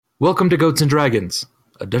Welcome to Goats and Dragons,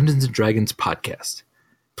 a Dungeons & Dragons podcast.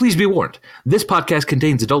 Please be warned, this podcast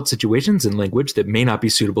contains adult situations and language that may not be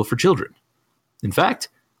suitable for children. In fact,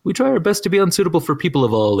 we try our best to be unsuitable for people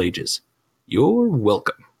of all ages. You're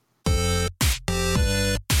welcome.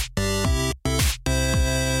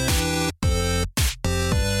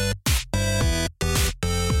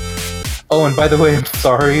 Oh, and by the way, I'm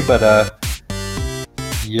sorry, but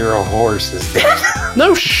your horse is dead.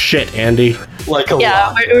 No shit, Andy. Like a Yeah,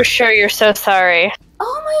 lot. we're sure you're so sorry.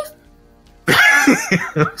 Oh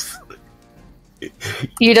my!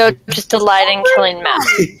 You don't just delight in killing Matt.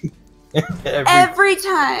 Every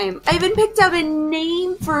time, I even picked out a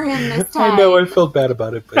name for him this time. I know, I felt bad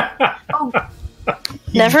about it, but Oh,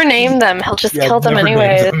 Never name them. He'll just yeah, kill them never name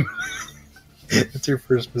anyway. them. It's your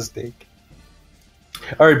first mistake.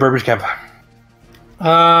 All right, Burbage Camp.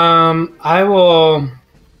 I will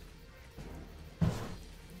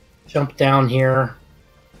jump down here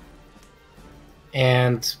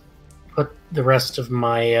and put the rest of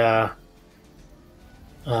my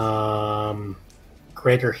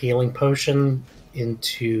greater healing potion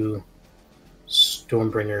into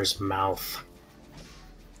Stormbringer's mouth.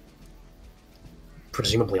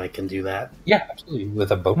 Presumably I can do that. Yeah, absolutely.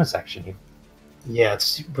 With a bonus action. Yeah,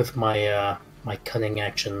 it's with my my cunning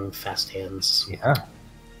action fast hands Yeah.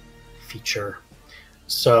 feature.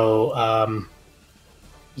 So,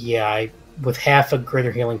 yeah, with half a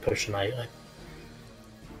greater healing potion,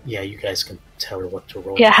 yeah, you guys can tell her what to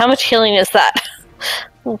roll. Yeah, how much healing is that?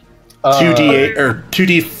 2d8 or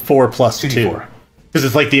 2d4 plus 2. 2d4. Because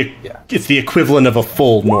it's like it's the equivalent of a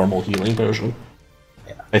full normal healing potion.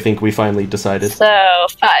 Yeah. I think we finally decided. So,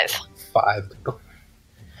 5. 5. All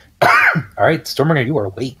right, Stormbringer, you are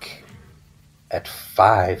awake at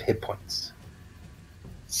 5 hit points.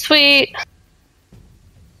 Sweet.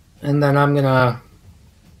 And then I'm gonna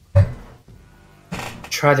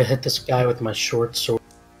try to hit this guy with my short sword.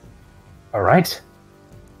 All right.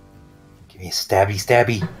 Give me a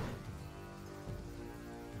stabby.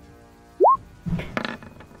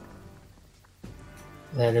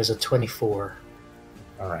 That is a 24.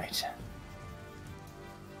 All right.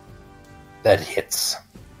 That hits.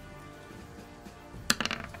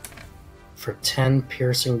 For 10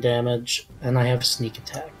 piercing damage, and I have sneak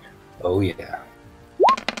attack. Oh, yeah.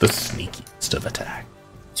 The sneakiest of attack.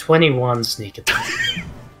 21 sneak attack.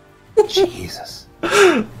 Jesus.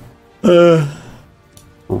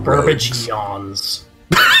 Burbage yawns.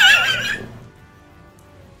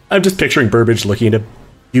 I'm just picturing Burbage looking at him.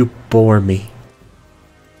 You bore me.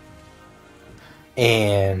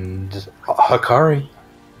 And Hakari.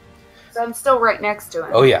 so I'm still right next to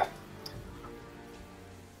him. Oh, yeah.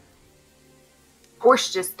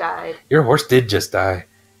 Horse just died. Your horse did just die.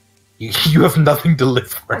 You have nothing to live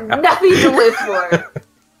for now. Nothing to live for.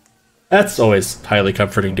 That's always highly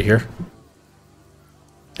comforting to hear.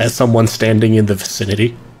 As someone standing in the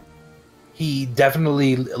vicinity. He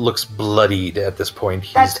definitely looks bloodied at this point.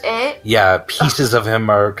 That's it? Yeah, pieces of him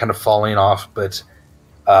are kind of falling off, but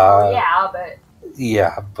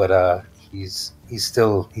Yeah, but he's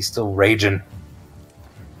still raging.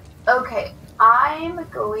 okay. I'm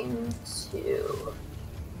going to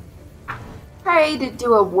try to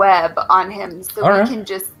do a web on him so All we right. can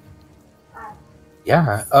just.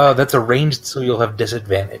 Yeah, that's arranged so you'll have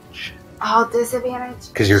disadvantage Oh, disadvantage.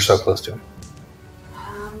 because you're so close to him.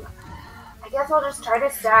 I guess I'll just try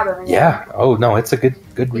to stab him. Yeah. Oh no, it's a good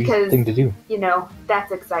Because- thing to do. You know,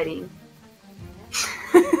 that's exciting.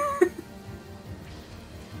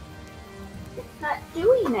 It's not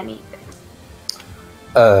doing anything.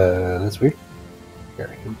 That's weird.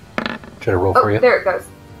 Here, try to roll Oh, for you. there it goes.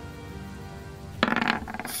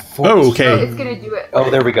 Oh, okay. Oh, it's gonna do it. Oh,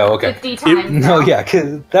 there we go. Okay. 50 times. No, now. yeah,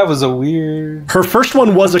 'cause that was a weird. Her first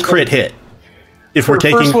one was a crit hit. If we're Her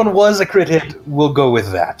taking, first one was a crit hit. We'll go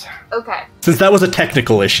with that. Okay. since that was a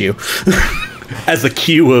technical issue, as a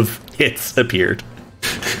queue of hits appeared.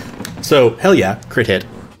 So hell yeah, crit hit.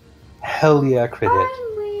 Hell yeah, crit hit.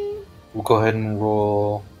 Finally. We'll go ahead and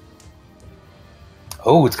roll.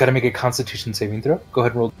 Oh, it's got to make a Constitution saving throw. Go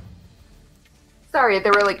ahead and roll. Sorry,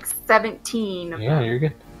 there were like 17 of Yeah, them. you're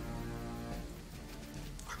good.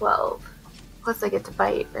 12. Plus I get to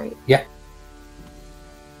bite, right? Yeah.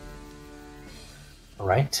 All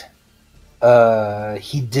right.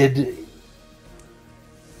 He did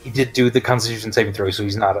do the Constitution saving throw, so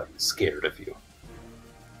he's not scared of you.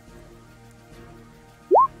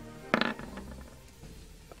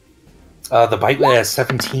 The bite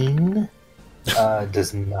 17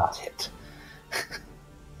 does not hit.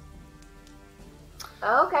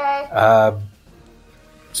 Okay. Uh,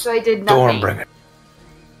 So I did nothing. Stormbringer.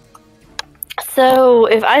 So So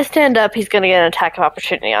if I stand up, he's gonna get an attack of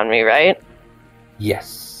opportunity on me, right?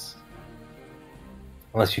 Yes.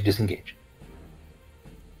 Unless you disengage.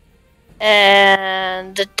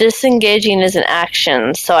 And disengaging is an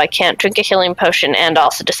action, so I can't drink a healing potion and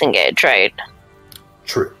also disengage, right?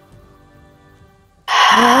 True.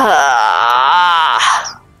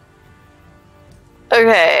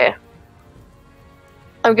 Okay.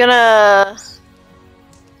 I'm gonna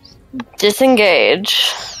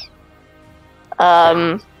disengage.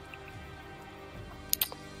 And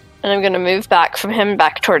I'm gonna move back from him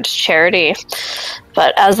back towards Charity.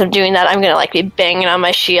 But as I'm doing that, I'm gonna be banging on my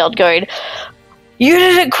shield, going, "You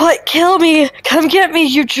didn't quite kill me! Come get me,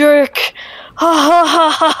 you jerk! Ha ha ha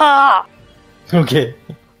ha ha!" Okay.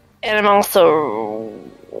 And I'm also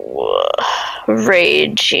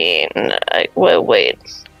raging. Wait.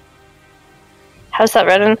 How's that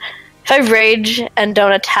written? If I rage and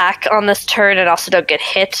don't attack on this turn and also don't get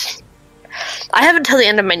hit, I have until the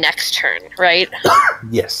end of my next turn, right?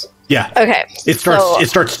 Yes. Yeah. Okay. It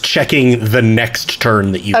starts checking the next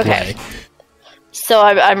turn that you Okay. play. So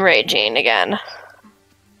I'm raging again.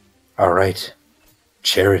 All right.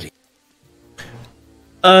 Charity.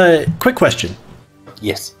 Quick question.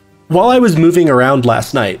 Yes. While I was moving around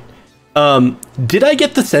last night, did I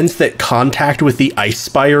get the sense that contact with the ice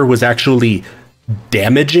spire was actually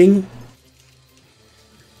damaging?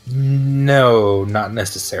 No, not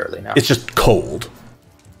necessarily. No. It's just cold.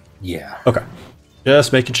 Yeah. Okay.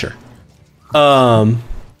 Just making sure. Okay,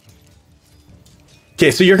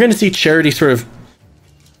 so you're going to see Charity sort of...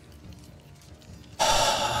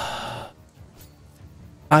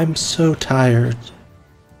 I'm so tired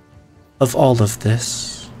of all of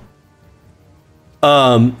this.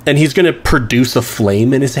 And he's going to produce a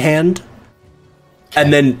flame in his hand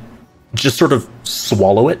and then just sort of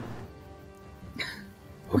swallow it.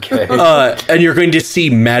 Okay. And you're going to see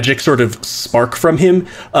magic sort of spark from him.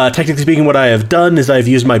 Technically speaking, what I have done is I've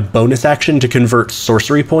used my bonus action to convert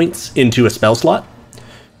sorcery points into a spell slot.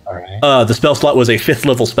 All right. The spell slot was a 5th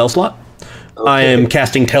level spell slot. Okay. I am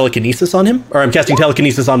casting telekinesis on him, or I'm casting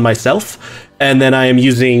telekinesis on myself, and then I am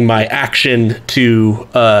using my action to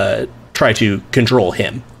try to control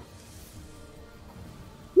him.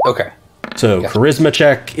 Okay. So Gotcha. charisma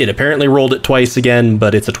check. It apparently rolled it twice again,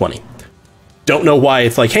 but it's a 20. Don't know why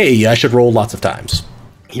it's like, hey, I should roll lots of times.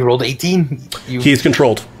 He rolled 18. He's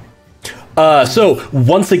controlled. So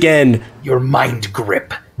once again, Your mind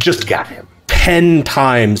grip just got him. 10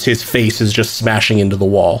 times his face is just smashing into the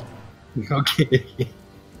wall. Okay.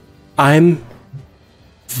 I'm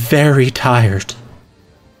very tired.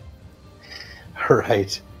 All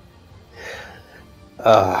right.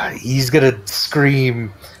 He's gonna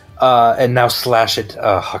scream and now slash at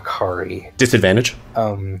Hakari. Disadvantage.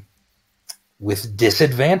 With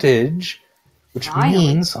disadvantage, which Finally.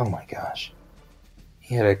 means, oh my gosh,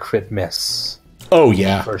 he had a crit miss. Oh,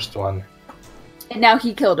 yeah. First one. And now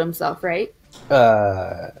he killed himself, right?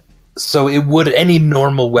 So it would, any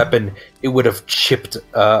normal weapon, it would have chipped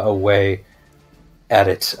away at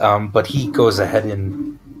it. But he goes ahead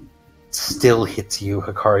and still hits you,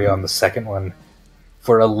 Hakari, on the second one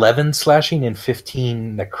for 11 slashing and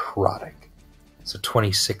 15 necrotic. So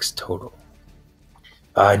 26 total.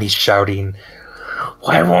 And he's shouting,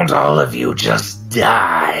 "Why won't all of you just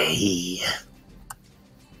die?"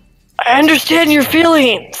 I understand your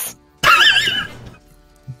feelings.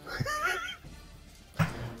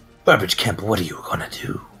 Burbage Kemp, what are you gonna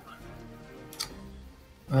do?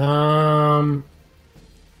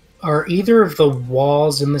 Are either of the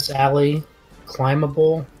walls in this alley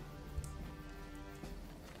climbable?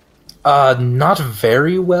 Not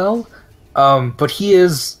very well. But he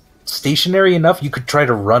is stationary enough. You could try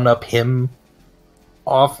to run up him,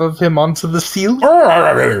 off of him onto the ceiling.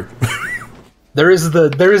 There is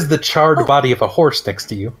the charred body of a horse next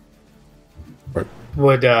to you.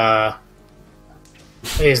 Would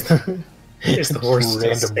is the horse still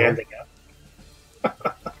Random standing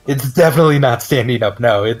up? It's definitely not standing up.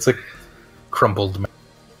 No, it's a crumpled.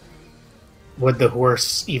 Would the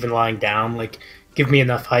horse, even lying down, give me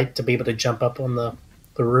enough height to be able to jump up on the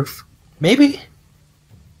roof? Maybe.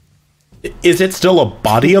 Is it still a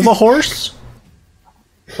body of a horse?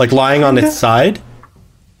 Like lying on its side?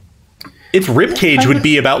 Its ribcage would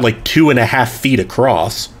be about 2.5 feet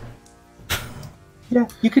across. Yeah,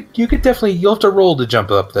 you could definitely. You'll have to roll to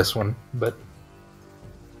jump up this one, but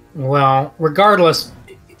Well, regardless,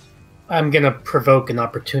 I'm gonna provoke an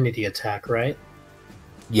opportunity attack, right?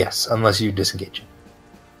 yes, unless you disengage.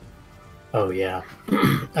 Oh yeah.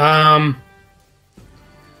 I'm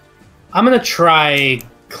gonna try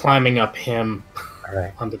climbing up him All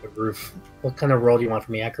right. onto the roof. What kind of roll do you want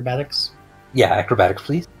from me? Acrobatics? Yeah, acrobatics,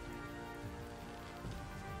 please.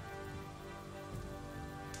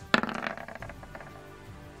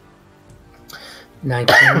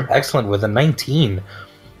 19. Excellent. With a 19,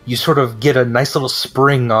 you sort of get a nice little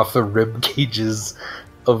spring off the rib cages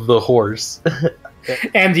of the horse.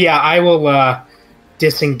 And yeah, I will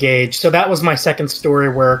disengage. So that was my second story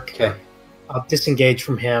work. Okay. I'll disengage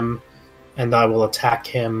from him, and I will attack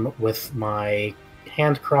him with my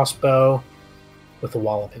hand crossbow with a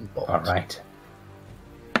walloping bolt. All right.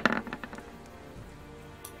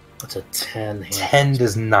 That's a 10. 10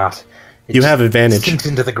 does not. It You just have advantage. sinks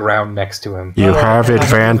into the ground next to him. You Alright, have I have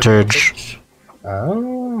advantage.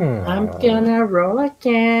 Oh. I'm gonna roll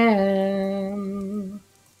again.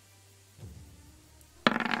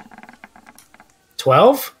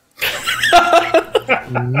 12?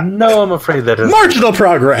 No, I'm afraid that is. Marginal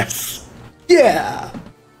progress. Yeah.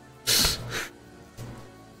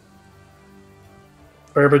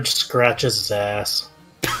 Burbage scratches his ass.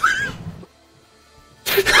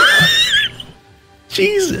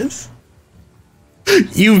 Jesus.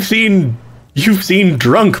 You've seen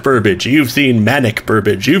drunk Burbage. You've seen manic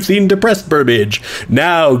Burbage. You've seen depressed Burbage.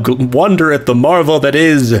 Now wonder at the marvel that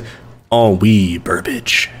is ennui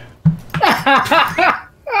Burbage.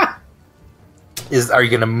 Are you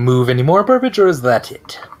going to move any more, Burbage, or is that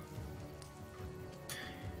it?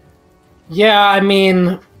 Yeah, I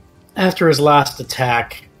mean, after his last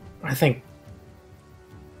attack, I think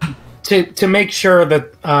to make sure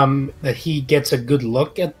that that he gets a good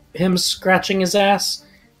look at him scratching his ass,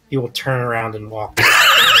 he will turn around and walk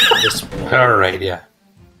this way. All right, yeah.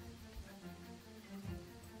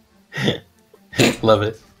 Love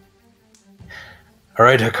it. All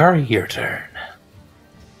right, Hikari, your turn.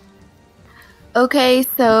 Okay,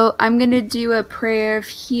 so I'm gonna do a prayer of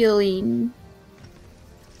healing.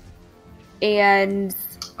 And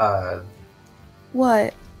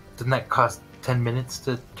what? Didn't that cost 10 minutes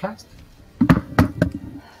to cast?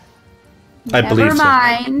 I believe Never so.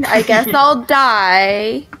 mind. I guess I'll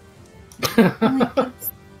die.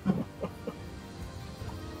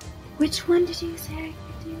 Which one did you say I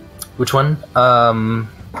could do? Which one?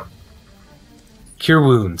 Cure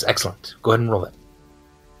wounds. Excellent. Go ahead and roll it.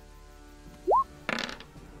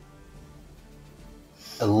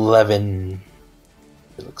 11.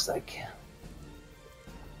 It looks like.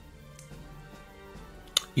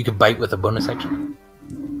 You can bite with a bonus action.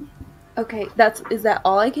 Okay, is that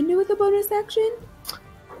all I can do with a bonus action?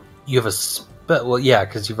 You have a spell. Well, yeah,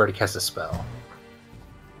 because you've already cast a spell.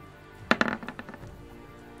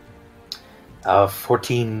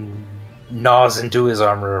 14 gnaws into his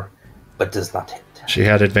armor, but does not hit. She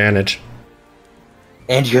had advantage.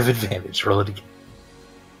 And you have advantage. Roll it again.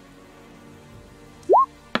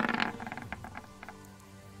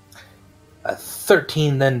 A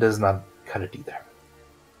 13 then does not cut it either.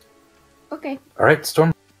 Okay. All right,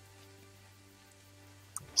 Storm.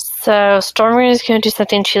 So Stormy is going to do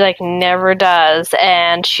something she never does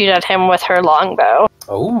and shoot at him with her longbow.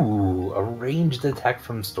 Oh, a ranged attack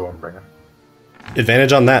from Stormbringer.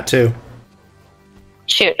 Advantage on that too.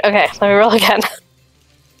 Shoot. Okay, let me roll again.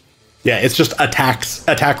 Yeah, it's just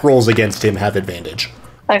attack rolls against him have advantage.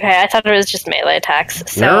 Okay, I thought it was just melee attacks.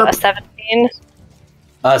 So Nope. a 17.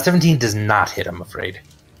 17 does not hit, I'm afraid.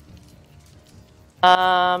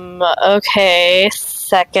 Okay,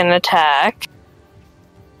 second attack.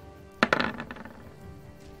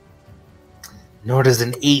 Nor does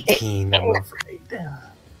an 18, I'm afraid.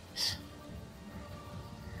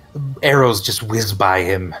 Arrows just whiz by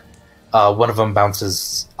him. One of them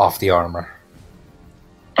bounces off the armor.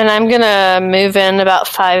 And I'm gonna move in about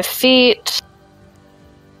 5 feet.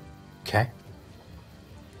 Okay.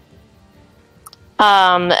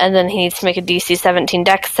 And then he needs to make a DC 17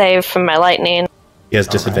 dex save from my lightning. He has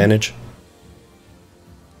disadvantage.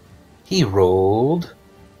 He rolled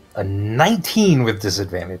a 19 with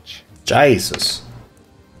disadvantage. Jesus.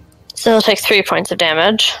 So he'll take 3 points of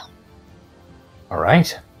damage. All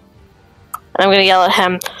right. And I'm gonna yell at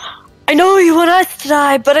him, I know you want us to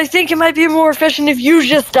die, but I think it might be more efficient if you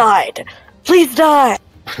just died. Please die.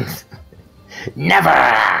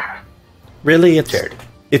 Never! Really,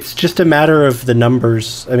 it's just a matter of the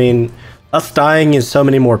numbers. I mean, us dying is so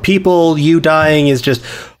many more people. You dying is just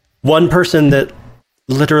one person that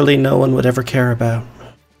literally no one would ever care about.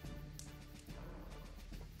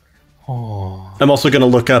 Oh. I'm also going to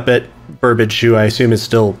look up at Burbage, who I assume is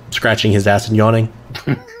still scratching his ass and yawning.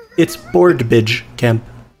 It's Boardbidge, Kemp.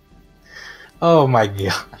 Oh my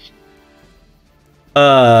god.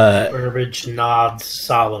 Burbage nods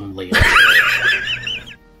solemnly.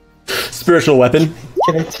 Spiritual weapon,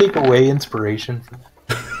 Can I take away inspiration from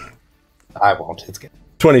that? I won't. It's good.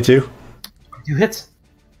 22. 2 hits.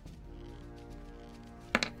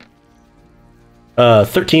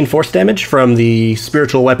 13 force damage from the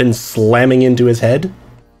spiritual weapon slamming into his head.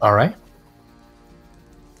 All right.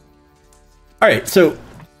 All right, so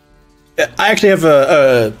I actually have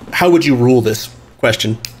a how would you rule this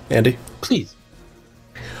question, Andy? Please.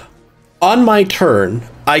 On my turn,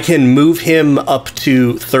 I can move him up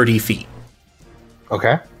to 30 feet.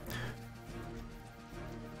 Okay.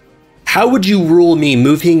 How would you rule me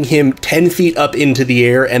moving him 10 feet up into the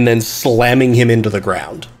air and then slamming him into the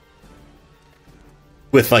ground?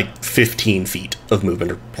 With like 15 feet of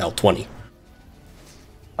movement, or hell, 20.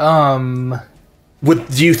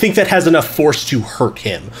 Do you think that has enough force to hurt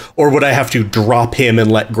him? Or would I have to drop him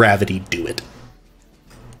and let gravity do it?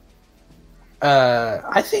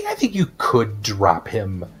 I think you could drop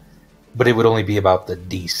him, but it would only be about the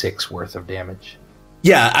D6 worth of damage.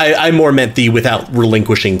 Yeah, I more meant the without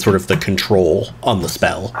relinquishing sort of the control on the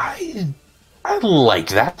spell. I like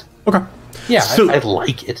that. Okay. Yeah, So- I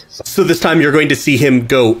like it. So this time you're going to see him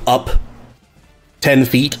go up 10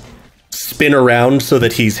 feet, spin around so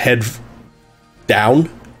that he's head down,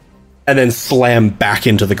 and then slam back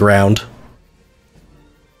into the ground.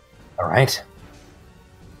 All right.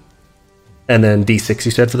 And then D6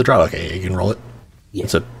 you said for the draw. Okay, you can roll it. Yeah.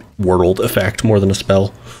 It's a world effect more than a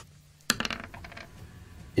spell.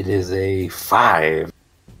 It is a 5.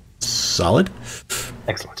 Solid.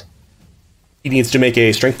 Excellent. He needs to make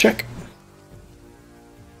a strength check.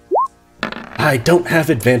 I don't have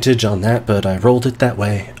advantage on that, but I rolled it that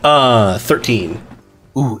way. 13.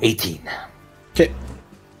 Ooh, 18. Okay.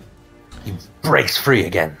 He breaks free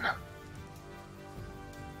again.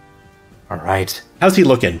 All right. How's he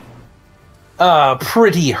looking?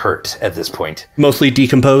 Pretty hurt at this point. Mostly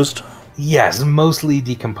decomposed? Yes, mostly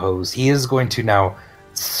decomposed. He is going to now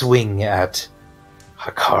swing at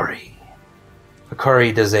Hakari.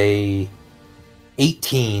 Hakari does a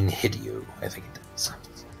 18 hit you. I think it does.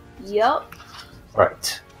 Yup.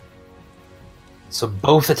 Right. So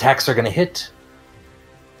both attacks are going to hit.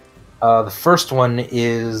 The first one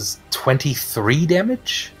is 23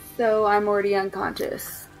 damage. So I'm already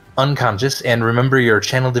unconscious. Unconscious, and remember your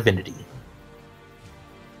channel divinity.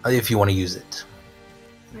 If you want to use it.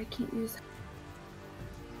 I can't use it.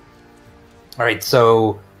 Alright,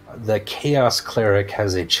 so the Chaos Cleric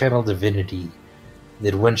has a channel divinity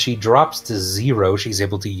that when she drops to 0, she's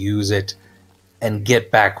able to use it and get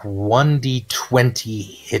back 1d20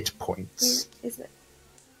 hit points. Where is it?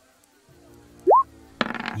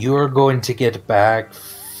 You're going to get back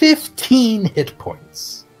 15 hit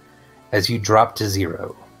points as you drop to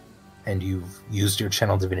 0, and you've used your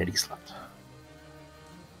channel divinity slot.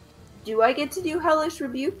 Do I get to do Hellish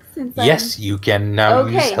Rebuke since Yes, you can now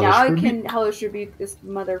use Okay, Hellish now I Rebuke. can Hellish Rebuke this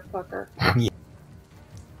motherfucker.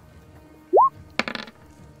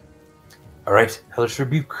 Alright, Hellish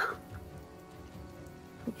Rebuke.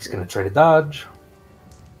 He's going to try to dodge.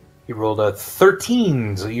 He rolled a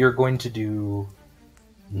 13, so you're going to do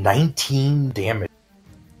 19 damage.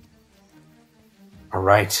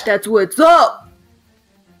 Alright. That's what's up!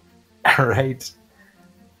 Alright.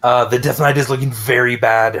 The Death Knight is looking very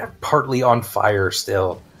bad, partly on fire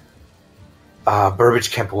still. Burbage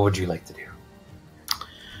Kemp, what would you like to do?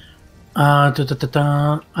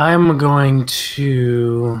 I'm going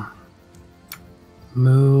to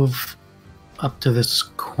move up to this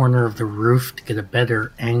corner of the roof to get a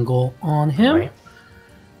better angle on him. Right.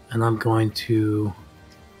 And I'm going to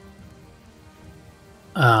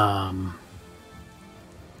I'll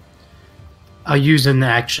use an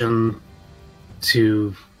action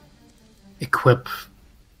to equip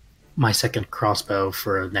my second crossbow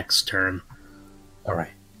for next turn.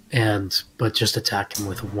 Alright. But just attack him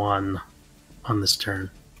with 1 on this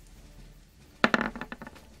turn.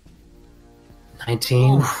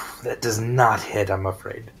 19. Oof, that does not hit, I'm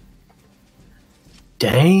afraid.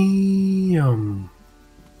 Damn.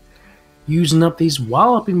 Using up these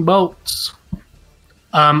walloping bolts.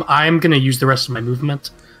 I'm going to use the rest of my movement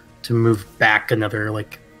to move back another,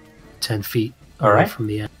 10 feet away Alright. from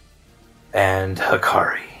the end. And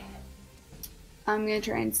Hakari. I'm gonna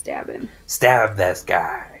try and stab him. Stab this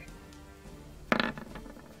guy.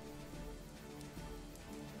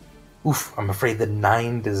 Oof, I'm afraid the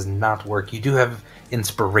 9 does not work. You do have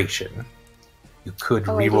inspiration. You could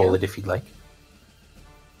Oh, I re-roll do? it if you'd like.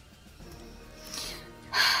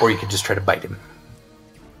 Or you could just try to bite him.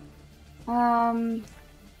 I'm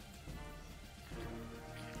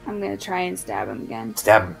gonna try and stab him again.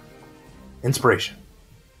 Stab him. Inspiration.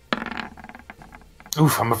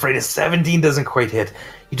 Oof, I'm afraid a 17 doesn't quite hit.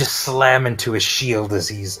 You just slam into his shield as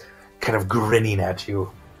he's kind of grinning at you.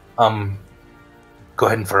 Go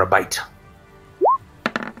ahead and for a bite.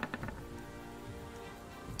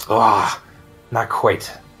 Ah, not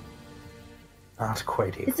quite. Not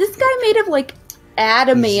quite. Is this guy made of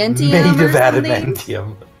adamantium? He's made or of something?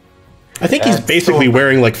 adamantium. I think he's And basically Storm-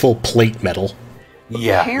 wearing like full plate metal.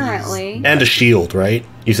 Yeah. Apparently. And a shield, right?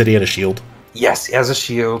 You said he had a shield. Yes, he has a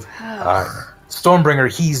shield.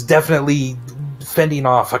 Stormbringer, he's definitely fending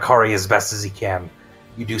off Hakari as best as he can.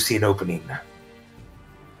 You do see an opening.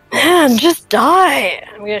 Man, just die!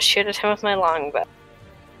 I'm gonna shoot at him with my longbow.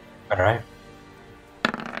 Alright.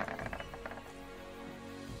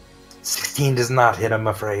 16 does not hit, I'm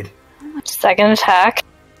afraid. Second attack.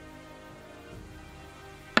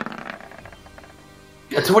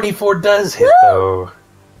 A 24 does hit, though.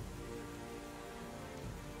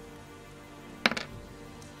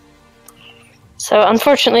 So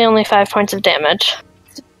unfortunately only 5 points of damage.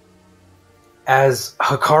 As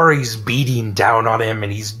Hakari's beating down on him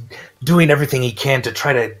and he's doing everything he can to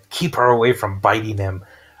try to keep her away from biting him,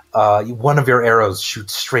 one of your arrows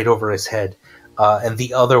shoots straight over his head, and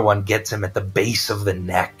the other one gets him at the base of the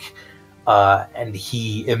neck, and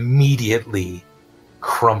he immediately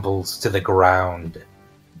crumples to the ground,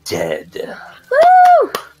 dead.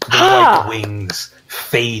 Woo! The white wings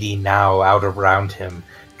fading now out around him,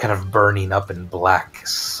 kind of burning up in black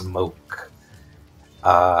smoke.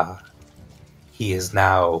 He is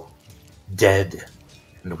now dead,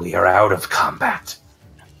 and we are out of combat.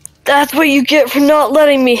 That's what you get for not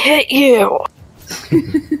letting me hit you!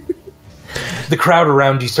 The crowd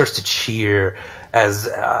around you starts to cheer as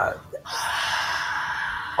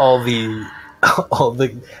all the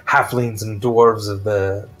halflings and dwarves of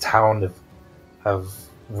the town have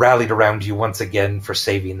rallied around you once again for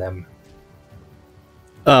saving them.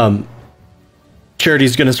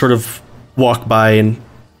 Charity's gonna sort of walk by and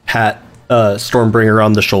pat Stormbringer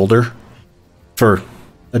on the shoulder for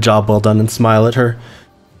a job well done and smile at her.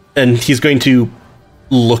 And he's going to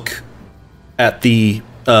look at the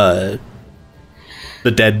dead,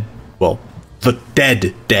 well, the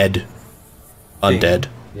dead undead.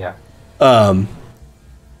 Yeah.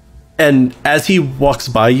 And as he walks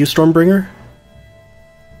by you, Stormbringer,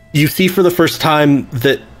 you see for the first time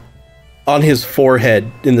that on his forehead,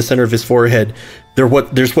 in the center of his forehead,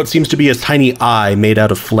 there's what seems to be a tiny eye made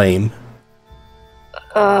out of flame.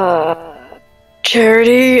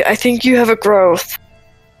 Charity, I think you have a growth.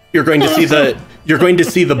 You're going to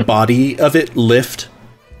see the body of it lift.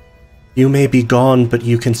 You may be gone, but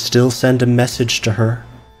you can still send a message to her.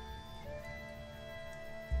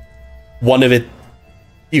 One of it,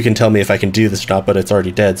 you can tell me if I can do this or not, but it's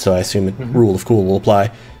already dead, so I assume rule of cool will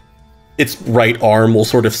apply. Its right arm will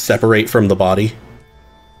sort of separate from the body.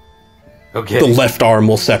 Okay. The left arm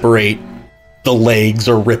will separate. The legs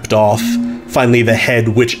are ripped off. Finally, the head,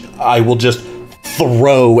 which I will just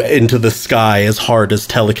throw into the sky as hard as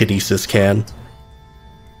telekinesis can.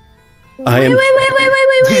 Wait.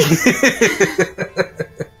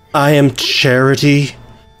 I am Charity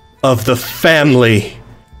of the family.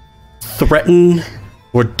 Threaten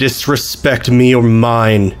or disrespect me or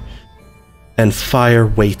mine, and fire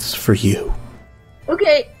waits for you.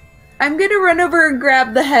 Okay, I'm gonna run over and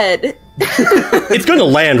grab the head. It's going to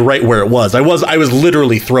land right where it was. I was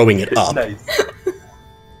literally throwing it up. Nice.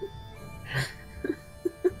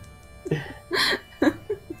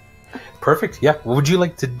 Perfect. Yeah. What would you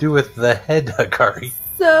like to do with the head, Hakari?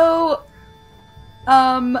 So,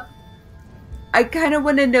 I kind of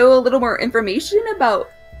want to know a little more information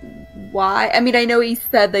about why. I mean, I know he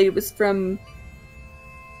said that he was from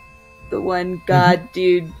the one god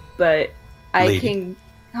dude, but Lady. can...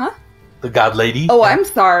 Huh? The god lady? Oh, I'm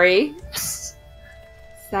sorry.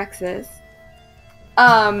 Sexist.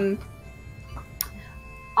 I'm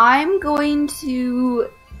going to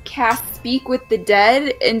cast Speak with the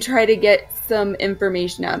Dead and try to get some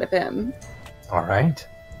information out of him. All right.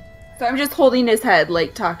 So I'm just holding his head,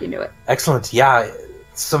 like, talking to it. Excellent. Yeah.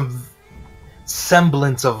 Some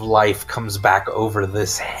semblance of life comes back over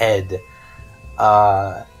this head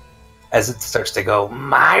as it starts to go,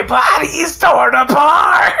 my body's torn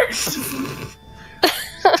apart!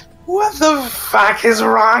 What the fuck is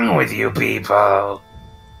wrong with you people?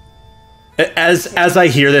 As I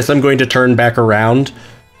hear this, I'm going to turn back around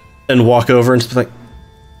and walk over and just be like...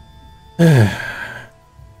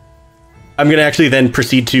 I'm going to actually then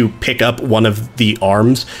proceed to pick up one of the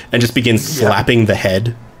arms and just begin slapping the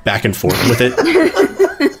head back and forth with it.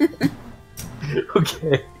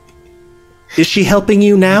 Okay. Is she helping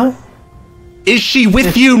you now? Is she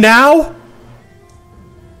with you now?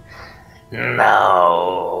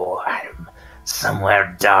 No, I'm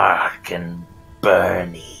somewhere dark and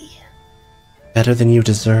burny. Better than you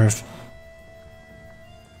deserve.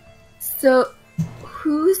 So,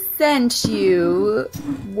 who sent you?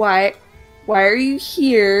 Why are you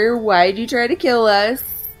here? Why did you try to kill us?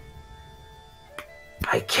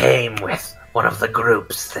 I came with one of the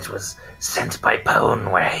groups that was sent by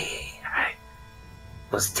Poneway.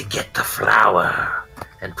 was to get the flower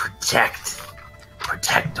and protect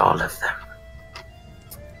all of them.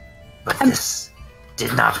 But this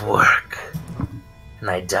did not work, and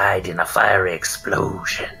I died in a fiery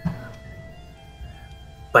explosion.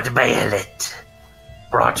 But Baelit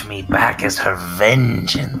brought me back as her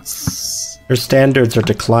vengeance. Her standards are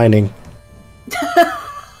declining.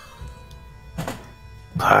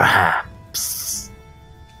 Perhaps.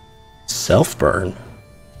 Self-burn.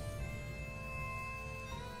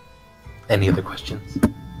 Any other questions?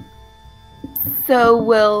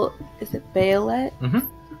 So is it Baelit Mhm.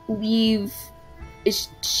 leave? Is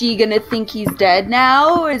she gonna think he's dead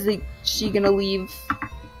now? Or is she gonna leave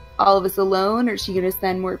all of us alone? Or is she gonna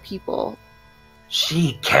send more people?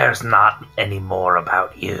 She cares not anymore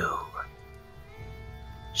about you.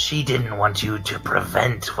 She didn't want you to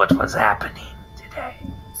prevent what was happening today.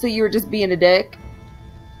 So you were just being a dick?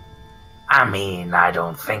 I mean, I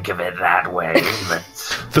don't think of it that way, but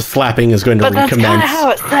The slapping is going to But that's kind recommence. of how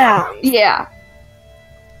it sounds. Yeah.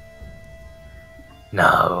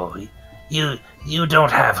 no, you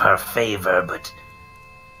don't have her favor, but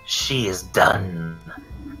she is done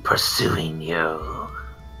pursuing you.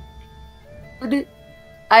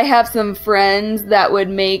 I have some friends that would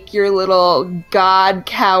make your little god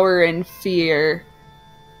cower in fear.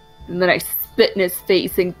 And then I spit in his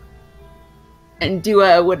face and do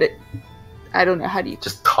I don't know, how do you...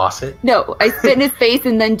 Just toss it? No, I spit in his face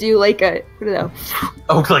and then do like a, what do know,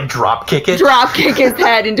 Oh, like drop kick it? drop kick his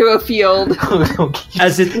head into a field.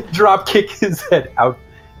 As it drop kick his head out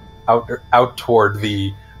toward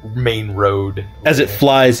the main road. as it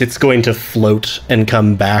flies, it's going to float and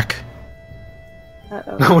come back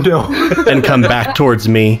Uh-oh. Oh no. and come back towards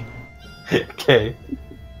me. Okay.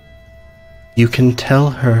 You can tell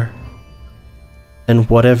her, and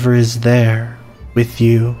whatever is there with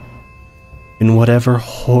you, in whatever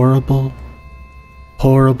horrible,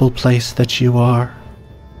 horrible place that you are,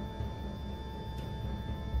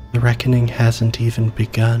 the reckoning hasn't even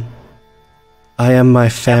begun. I am my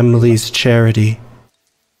family's charity,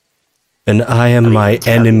 and I am my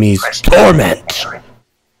enemy's torment.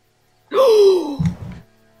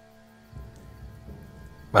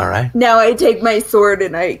 All right. Now I take my sword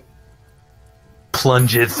and I...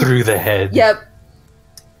 Plunge it through the head. Yep,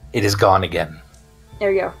 It is gone again.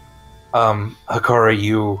 there we go. Hakara,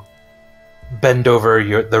 you bend over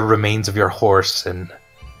the remains of your horse and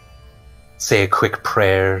say a quick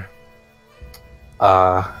prayer.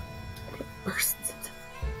 Bursts.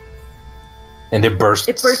 And it bursts,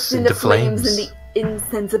 It bursts into flames and the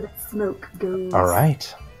incense of its smoke goes All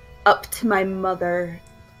right. up to my mother.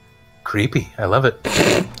 Creepy. I love it.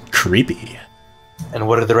 Creepy. And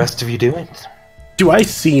what are the rest of you doing? Do I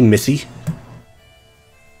see Missy?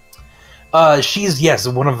 She's, yes,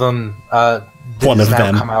 one of them. One has of now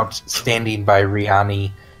them. come out standing by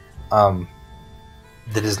Riani.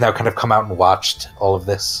 That has now kind of come out and watched all of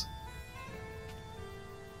this.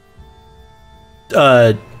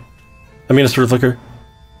 I'm gonna sort of look her.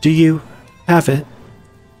 Do you have it?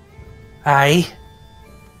 Aye.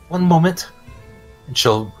 One moment. And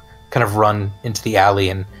she'll kind of run into the alley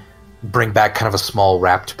and bring back kind of a small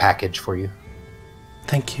wrapped package for you.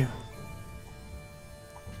 Thank you.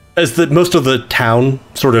 As most of the town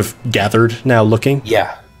sort of gathered now looking.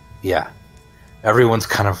 Yeah. Everyone's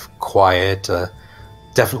kind of quiet.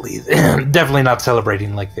 Definitely, definitely not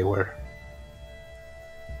celebrating like they were.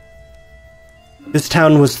 This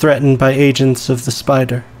town was threatened by agents of the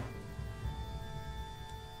Spider.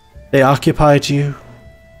 They occupied you.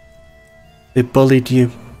 They bullied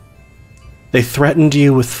you. They threatened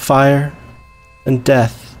you with fire and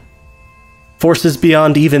death. Forces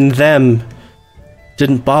beyond even them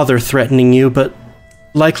didn't bother threatening you, but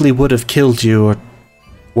likely would have killed you, or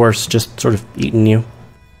worse, just sort of eaten you,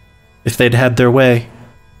 if they'd had their way.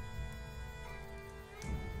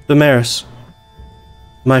 The Maris,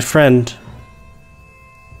 my friend,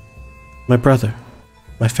 my brother,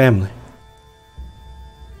 my family,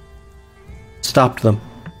 stopped them.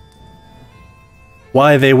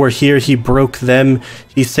 Why they were here, he broke them.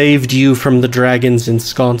 He saved you from the dragons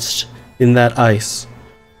ensconced in that ice.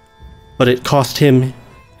 But it cost him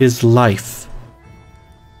his life.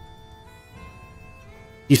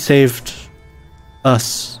 He saved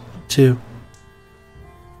us, too.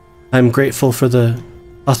 I'm grateful for the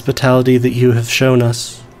hospitality that you have shown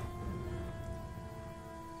us.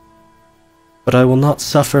 But I will not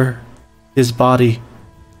suffer his body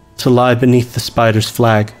to lie beneath the spider's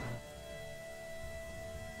flag.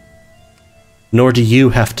 Nor do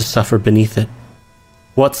you have to suffer beneath it.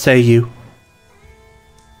 What say you?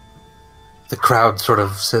 The crowd sort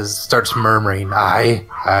of starts murmuring,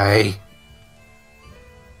 aye.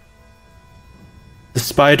 The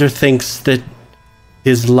spider thinks that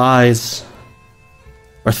his lies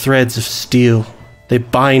are threads of steel. They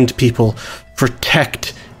bind people,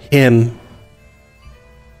 protect him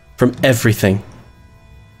from everything.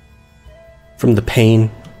 From the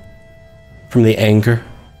pain, from the anger,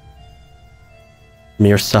 from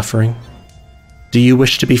your suffering. Do you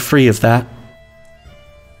wish to be free of that?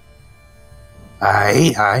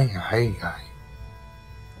 Aye.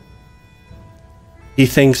 He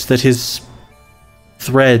thinks that his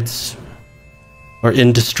threads are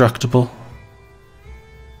indestructible.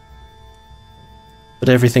 But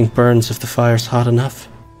everything burns if the fire's hot enough.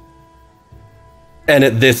 And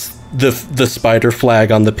at this, the spider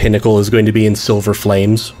flag on the pinnacle is going to be in silver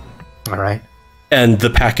flames. All right. And the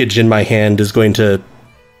package in my hand is going to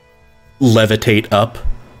levitate up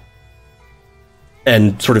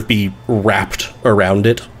and sort of be wrapped around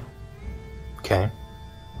it. Okay.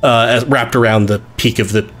 Wrapped around the peak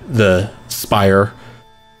of the spire,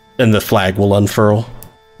 and the flag will unfurl.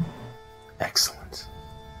 Excellent.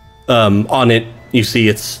 On it, you see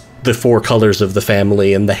it's the 4 colors of the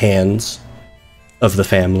family and the hands of the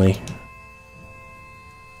family.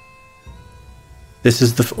 This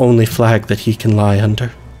is the only flag that he can lie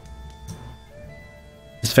under.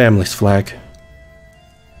 His family's flag.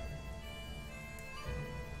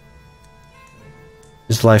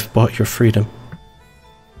 His life bought your freedom.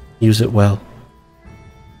 Use it well.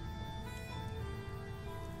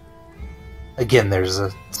 Again, there's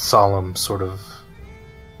a solemn sort of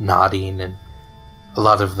nodding, and a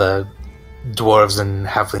lot of the dwarves and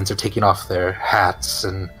halflings are taking off their hats,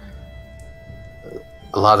 and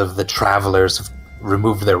a lot of the travelers have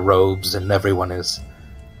removed their robes, and everyone is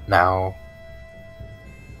now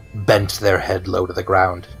bent their head low to the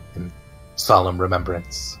ground in solemn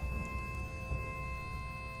remembrance.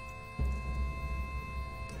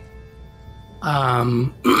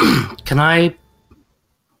 Can I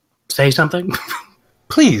say something?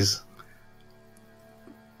 Please.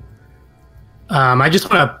 I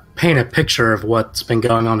just want to paint a picture of what's been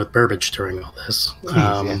going on with Burbage during all this. Please,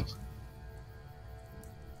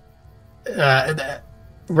 yes.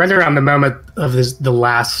 Right around the moment of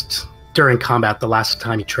during combat, the last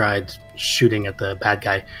time he tried shooting at the bad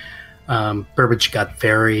guy, Burbage got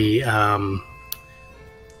very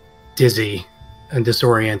dizzy and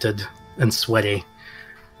disoriented and sweaty.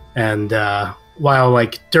 And while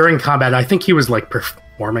during combat, I think he was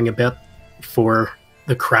performing a bit for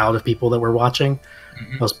the crowd of people that were watching.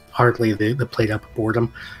 Mm-hmm. It was partly the played up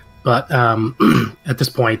boredom. But at this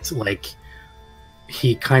point,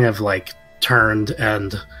 he kind of turned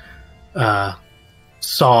and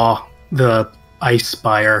saw the ice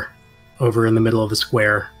spire over in the middle of the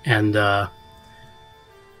square, and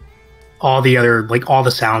all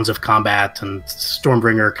the sounds of combat and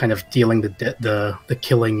Stormbringer kind of dealing the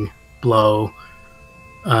killing blow,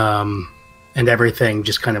 and everything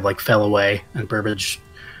just kind of fell away, and Burbage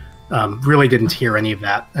really didn't hear any of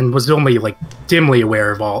that, and was only dimly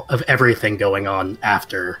aware of everything going on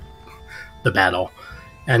after the battle.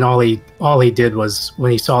 And all he did was,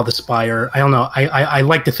 when he saw the spire, I don't know, I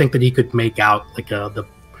like to think that he could make out the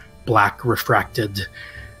black refracted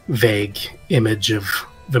vague image of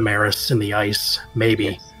Vimeris in the ice,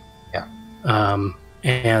 maybe. Yeah.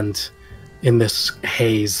 And in this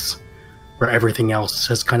haze where everything else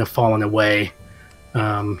has kind of fallen away,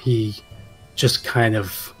 he just kind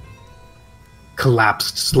of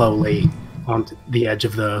collapsed slowly on the edge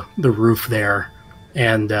of the roof there,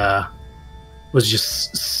 and was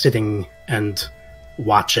just sitting and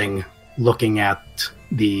watching, looking at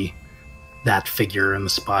that figure in the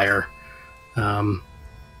spire.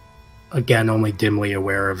 Again, only dimly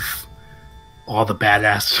aware of all the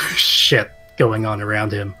badass shit going on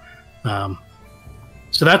around him.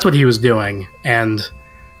 So that's what he was doing, and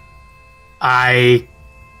I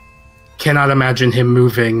cannot imagine him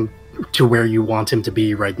moving to where you want him to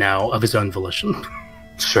be right now of his own volition.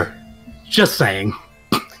 Sure. Just saying.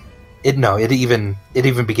 It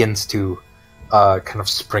even begins to kind of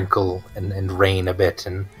sprinkle and rain a bit,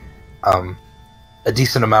 and a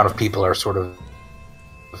decent amount of people are sort of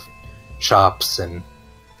shops, and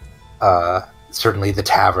certainly the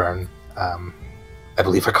tavern. I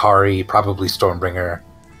believe Hikari, probably Stormbringer,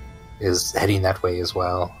 is heading that way as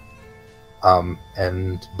well.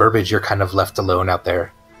 And Burbage, you're kind of left alone out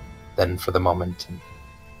there then for the moment.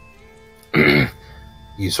 And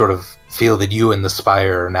you sort of feel that you and the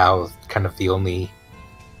Spire are now kind of the only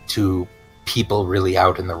two people really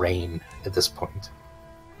out in the rain at this point.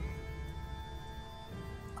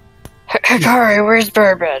 Hikari, where's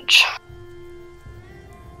Burbage?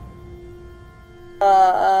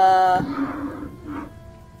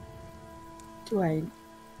 Do I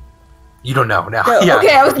You don't know now. No, Yeah.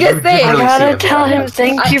 okay, I was gonna You say. didn't I really gotta see tell him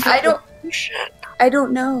thank you for I don't. the shit. I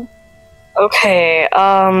don't know. Okay,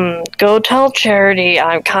 go tell Charity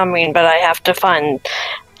I'm coming, but I have to find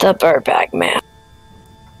the Burbag man.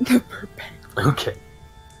 Okay.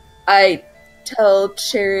 I tell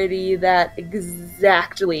Charity that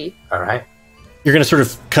exactly. All right. You're going to sort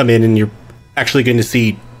of come in and you're actually going to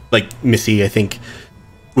see, like, Missy, I think,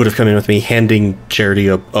 would have come in with me handing Charity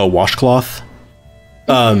a washcloth.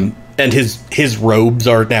 And his robes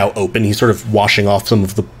are now open. He's sort of washing off some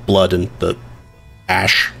of the blood and the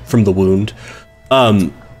ash from the wound.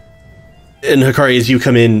 And Hikari, as you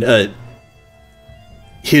come in,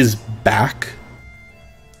 his back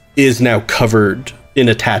is now covered in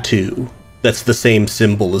a tattoo that's the same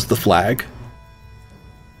symbol as the flag.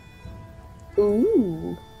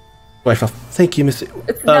 Ooh. Thank you, Missy.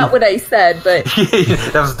 It's not what I said, but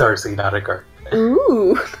That was Darcy, not Hikari.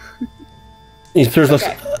 ooh. He sort of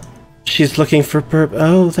Okay. looks, she's looking for Burb.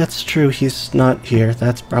 Oh, that's true. He's not here.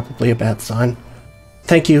 That's probably a bad sign.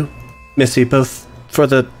 Thank you, Missy, both for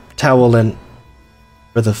the towel and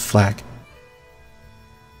for the flag.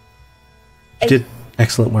 You did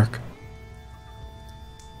excellent work.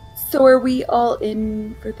 So are we all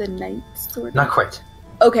in for the night, sort of? Not quite.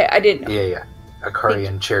 Okay, I didn't know. Yeah. Hikari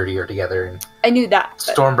and Charity are together, and I knew that.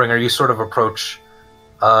 But Stormbringer, you sort of approach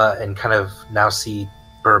and kind of now see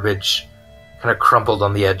Burbage kind of crumpled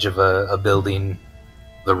on the edge of a building,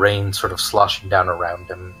 the rain sort of sloshing down around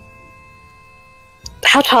him.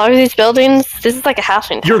 How tall are these buildings? This is like a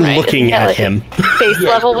halfling town, You're right? looking Isn't that, at like, him. face Yeah.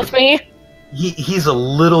 level with me? He's a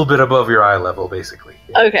little bit above your eye level, basically.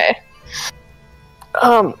 Okay.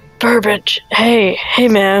 Burbage, hey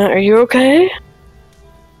man, are you okay?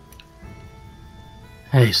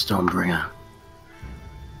 Hey, Stormbringer.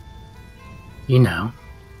 You know.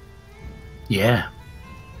 Yeah.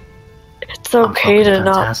 It's okay fucking to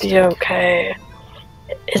not fantastic. be okay.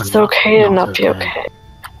 It's I'm okay to not not be okay. okay.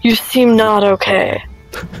 You seem not okay.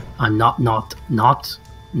 I'm not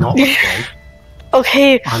okay.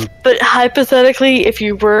 Okay, I'm but hypothetically, if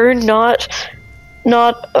you were not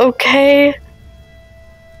okay,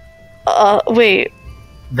 wait,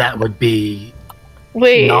 that would be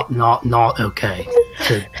wait, not okay.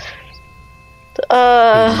 To be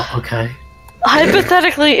uh, not okay.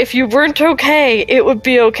 hypothetically, if you weren't okay, it would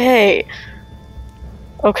be okay.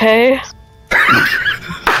 Okay?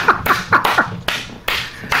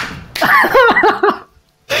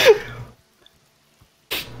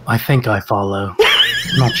 I think I follow.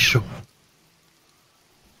 Not sure.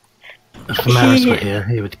 If Maris were here,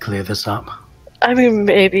 he would clear this up. I mean,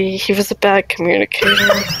 maybe he was a bad communicator,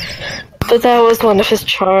 but that was one of his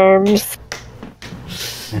charms.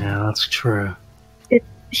 Yeah, that's true.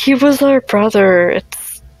 He was our brother.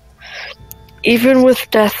 It's even with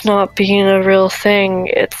death not being a real thing,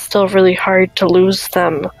 it's still really hard to lose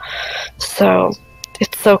them. So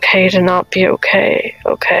it's okay to not be okay.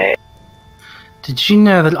 Okay. Did you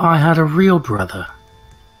know that I had a real brother?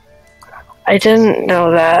 I didn't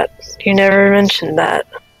know that. You never mentioned that.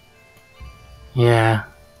 Yeah.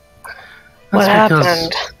 What because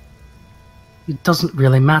happened? It doesn't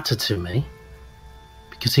really matter to me.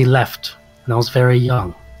 Because he left when I was very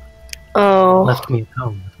young. Oh, Left me at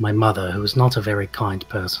home with my mother, who was not a very kind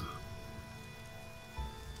person.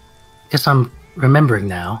 Guess I'm remembering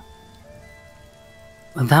now.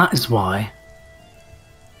 And that is why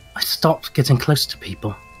I stopped getting close to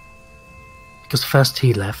people. Because first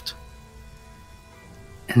he left.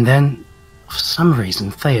 And then, for some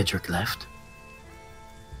reason, Theodric left.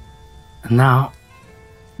 And now,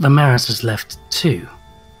 Vimeris has left too.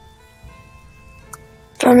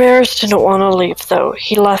 Ramirez didn't want to leave, though.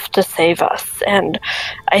 He left to save us, and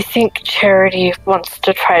I think Charity wants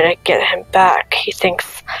to try to get him back. He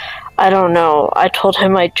thinks, I don't know, I told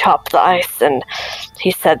him I'd chop the ice, and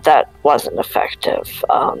he said that wasn't effective.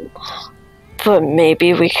 But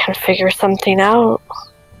maybe we can figure something out.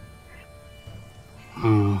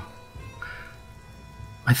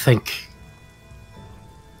 I think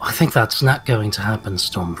that's not going to happen,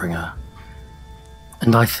 Stormbringer.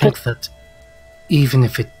 And I think that even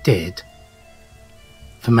if it did,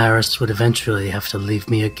 Vimeris would eventually have to leave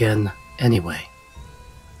me again anyway.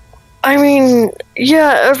 I mean,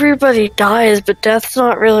 yeah, everybody dies, but death's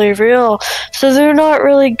not really real, so they're not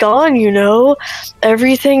really gone, you know?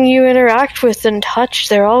 Everything you interact with and touch,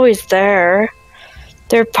 they're always there.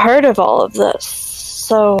 They're part of all of this,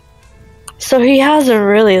 so he hasn't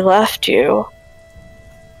really left you.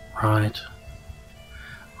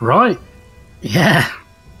 Right. Yeah,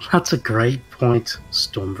 that's a great point,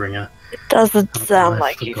 Stormbringer. It doesn't I've sound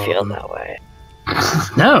like you feel forgotten. that way.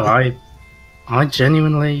 No, I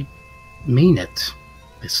genuinely mean it.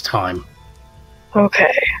 this time.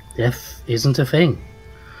 Okay. Death isn't a thing.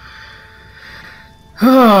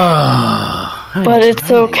 But it's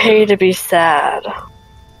okay to be sad.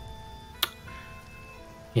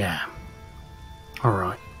 Yeah.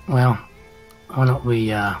 Alright. Well, why don't we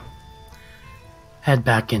head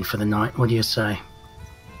back in for the night? What do you say?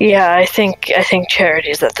 Yeah, I think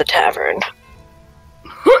Charity's at the tavern.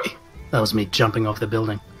 That was me jumping off the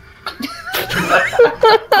building.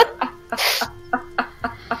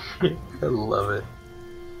 I love it.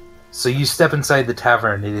 So you step inside the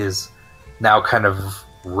tavern. It is now kind of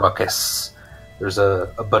ruckus. There's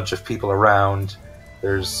a bunch of people around.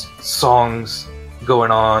 There's songs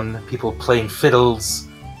going on. People playing fiddles.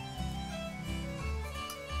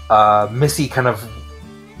 Missy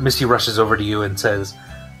rushes over to you and says,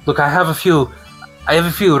 "Look, I have a few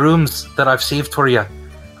rooms that I've saved for you.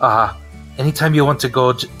 Anytime you want to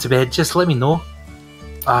go to bed, just let me know.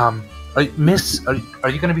 Miss, are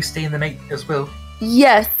you going to be staying the night as well?"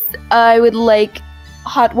 Yes, I would like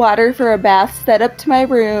hot water for a bath set up to my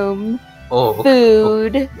room. Oh, okay.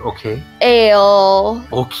 Food. Okay. Ale.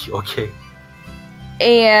 Okay.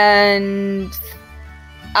 And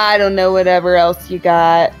I don't know, whatever else you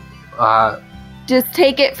got. Just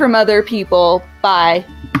take it from other people. Bye.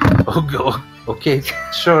 Okay,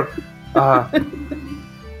 sure.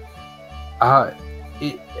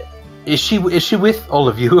 Is she with all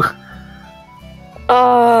of you?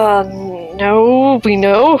 No, we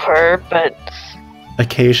know her, but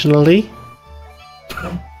Occasionally?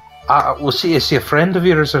 Is she a friend of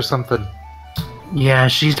yours or something? Yeah,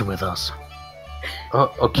 she's with us.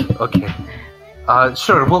 Oh, okay.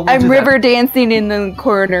 Sure, we'll I'm do that. river dancing in the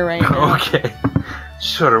corner right now. Okay.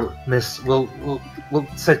 Sure, miss. We'll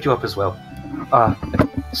set you up as well.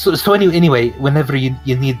 So anyway, whenever you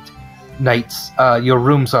need nights, your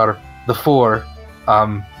rooms are the 4,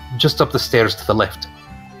 just up the stairs to the left.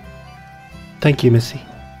 Thank you, Missy.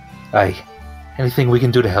 Aye. Anything we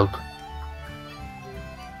can do to help?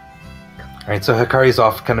 Alright, so Hikari's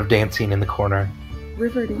off kind of dancing in the corner.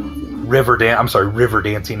 River dancing. River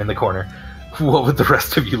dancing in the corner. What would the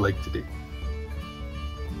rest of you like to do?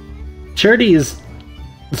 Charity is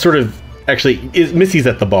sort of Missy's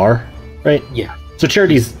at the bar, right? Yeah. So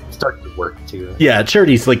Charity's Starting to work too. yeah,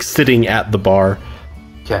 Charity's like sitting at the bar,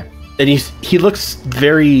 Okay. and he looks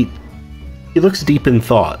deep in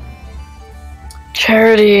thought.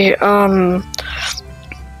 Charity, I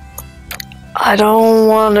don't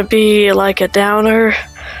want to be like a downer,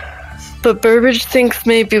 but Burbage thinks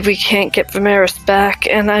maybe we can't get Vimeris back,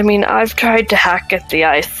 and I mean, I've tried to hack at the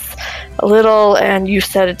ice a little, and you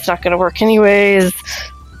said it's not going to work anyways,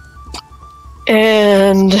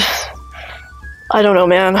 and I don't know,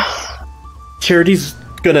 man. Charity's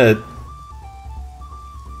gonna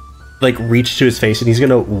like reach to his face, and he's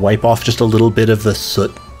gonna wipe off just a little bit of the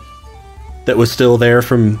soot that was still there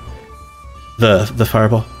from the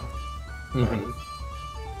fireball. Mm-hmm.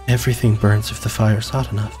 Everything burns if the fire's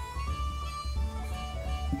hot enough.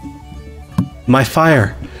 My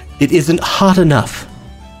fire, it isn't hot enough.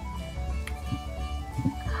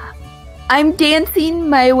 I'm dancing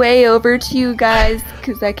my way over to you guys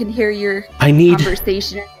because I can hear your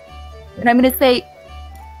conversation. And I'm going to say,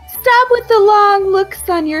 stop with the long looks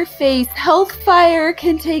on your face. Healthfire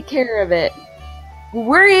can take care of it. We'll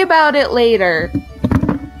worry about it later.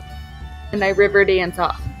 And I river dance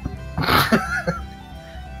off.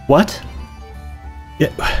 What?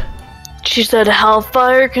 Yeah. She said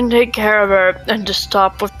Hellfire can take care of her, and to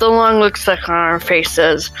stop with the long looks on our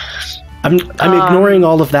faces. I'm ignoring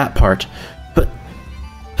all of that part,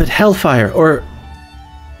 but Hellfire, or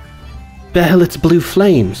Behelet's blue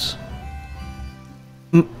flames.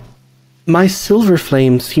 My silver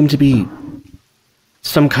flames seem to be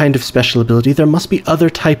some kind of special ability. There must be other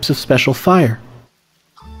types of special fire.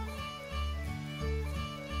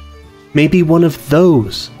 Maybe one of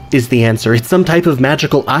those is the answer. It's some type of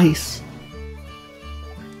magical ice.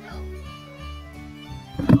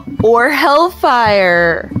 Or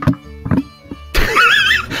Hellfire.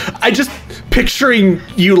 I just picturing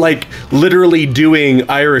you like literally doing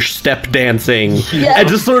Irish step dancing and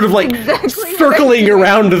just sort of like Exactly circling what I'm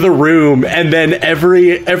around the room, and then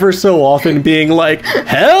ever so often being like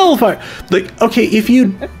Hellfire. Like, okay, if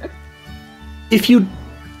you'd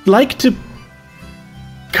like to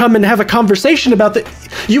come and have a conversation about that,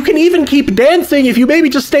 you can even keep dancing if you maybe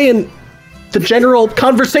just stay in the general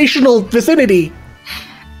conversational vicinity.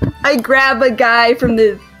 I grab a guy from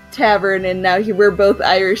the tavern, and now we're both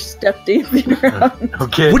Irish step dancing around.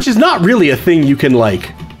 Okay. Which is not really a thing you can,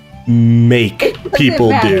 like, make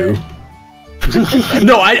people do.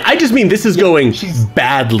 No, I just mean this is going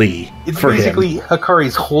badly It's for basically him.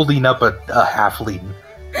 Hikari's holding up a halfling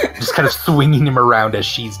just kind of swinging him around as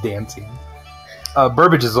she's dancing.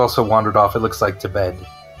 Burbage has also wandered off, it looks like, to bed.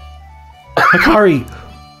 Hikari,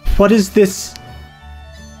 what is this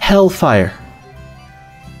hellfire?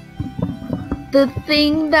 The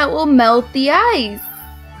thing that will melt the ice.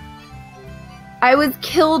 I was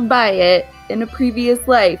killed by it in a previous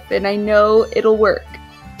life, and I know it'll work.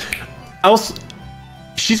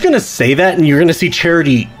 She's gonna say that, and you're gonna see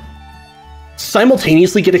Charity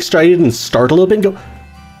simultaneously get excited and start a little bit and go,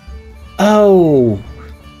 oh.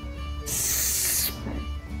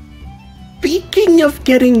 Speaking of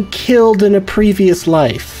getting killed in a previous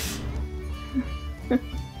life, you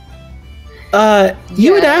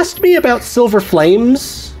had asked me about silver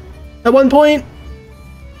flames at one point.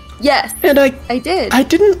 Yes, And I did. I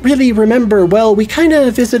didn't really remember. Well, we kind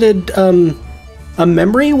of visited a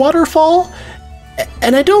memory waterfall,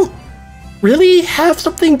 and I don't really have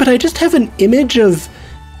something, but I just have an image of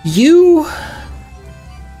you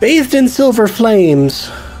bathed in silver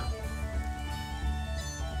flames.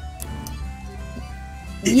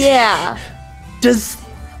 Yeah. Does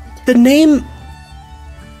the name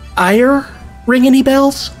Ire ring any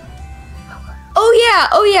bells?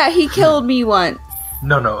 Oh yeah, he killed me once.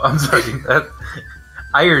 No, I'm sorry.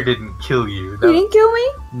 Ire didn't kill you. He didn't kill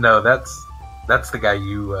me? No, that's the guy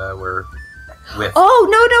you were with. Oh,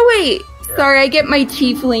 no, wait. Yeah. Sorry, I get my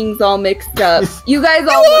tieflings all mixed up. You guys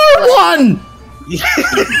all You look are like- one!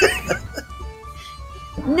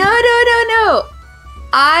 No.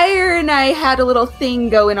 Ire and I had a little thing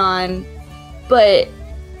going on, but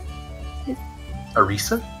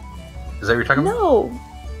Arisa? Is that what you're talking about?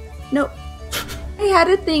 no. I had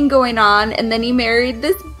a thing going on, and then he married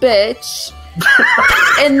this bitch,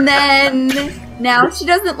 and then now she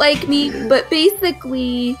doesn't like me, but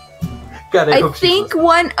basically, God, I hope she's think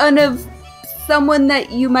of someone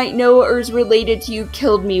that you might know or is related to you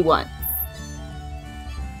killed me once.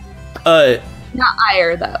 Not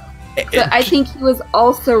Ire, though. But I think he was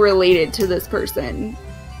also related to this person.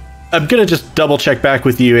 I'm gonna just double check back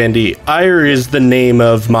with you, Andy. Ire is the name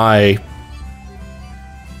of my...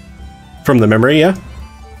 From the memory, yeah?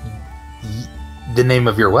 The name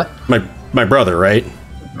of your what? My brother, right?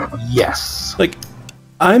 Yes. Like,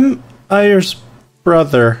 I'm Ire's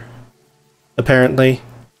brother, apparently.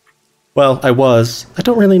 Well, I was. I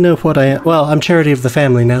don't really know what I am. Well, I'm Charity of the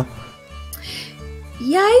family now.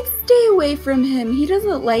 Yeah, I'd stay away from him. He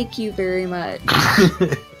doesn't like you very much.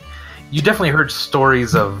 You definitely heard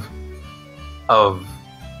stories of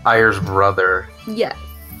Ire's brother Yes.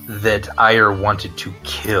 that Ire wanted to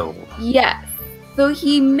kill. Yes. So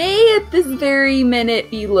he may at this very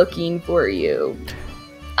minute be looking for you.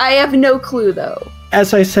 I have no clue, though.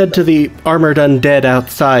 As I said to the armored undead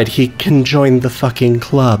outside, he can join the fucking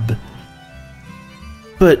club.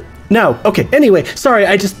 But, no. Okay, anyway, sorry,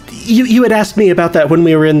 you had asked me about that when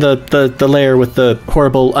we were in the lair with the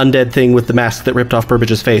horrible undead thing with the mask that ripped off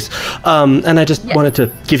Burbage's face. And I just wanted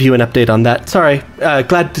to give you an update on that. Sorry,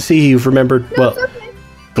 glad to see you've remembered, It's okay.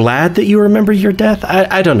 glad that you remember your death?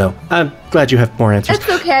 I don't know. I'm glad you have more answers. It's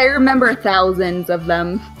okay. I remember thousands of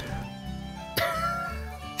them.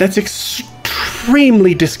 That's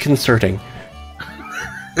extremely disconcerting.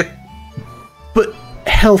 But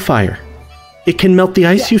hellfire. It can melt the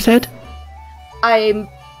ice, you said? I'm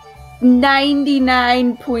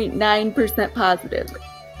 99.9% positive.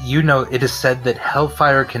 You know, it is said that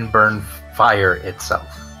hellfire can burn fire itself.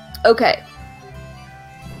 Okay.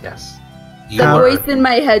 Yes. The voice in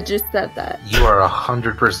my head just said that. You are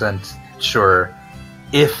 100% sure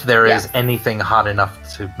if there is anything hot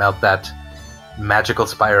enough to melt that magical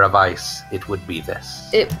spire of ice, it would be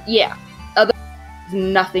this. Otherwise,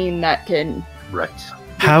 nothing that can. Right.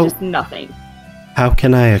 How Just nothing. how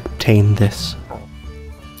can I obtain this?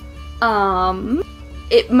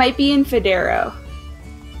 It might be in Federo.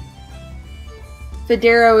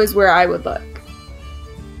 Federo is where I would look.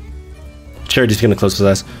 Charity's gonna close his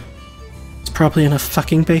eyes. It's probably in a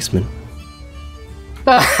fucking basement.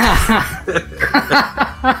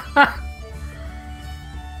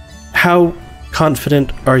 How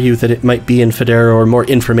confident are you that it might be in Federo, or more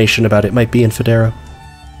information about it might be in Federo?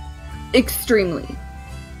 Extremely.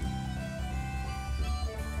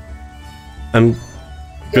 I'm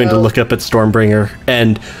going to look up at Stormbringer,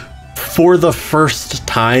 and for the first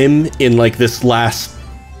time in like this last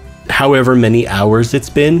however many hours it's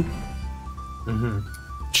been,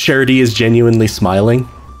 Charity is genuinely smiling.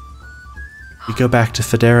 We go back to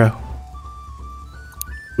Federo.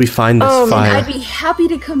 We find this And fire. I'd be happy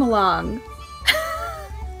to come along.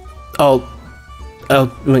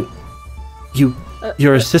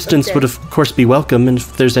 Your assistance okay. would of course be welcome, and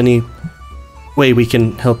if there's any way we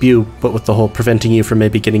can help you, but with the whole preventing you from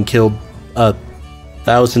maybe getting killed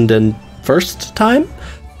 1001st time.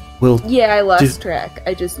 Yeah, I lost track.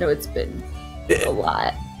 I just know it's been a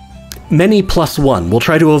lot. Many +1. We'll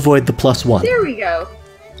try to avoid the +1. There we go.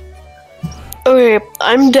 Okay,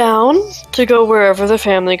 I'm down to go wherever the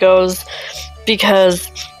family goes because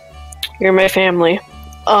you're my family.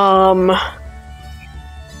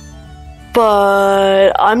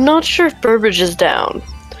 But I'm not sure if Burbage is down.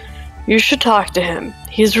 You should talk to him.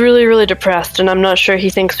 He's really, really depressed, and I'm not sure he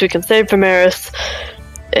thinks we can save Vimeris.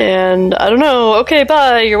 And I don't know. Okay,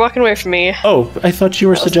 bye. You're walking away from me. Oh, I thought you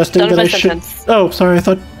were suggesting that I should... Oh, sorry, I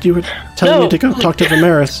thought you were telling me to go talk to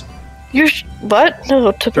Vimeris. What?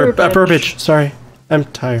 No, to Burbage. Burbage, sorry. I'm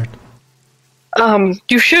tired.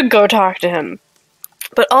 You should go talk to him.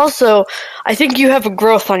 But also, I think you have a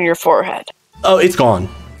growth on your forehead. Oh, it's gone.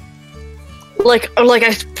 Like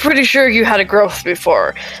I'm pretty sure you had a growth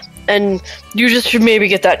before, and you just should maybe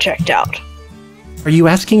get that checked out. Are you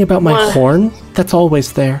asking about my horn? That's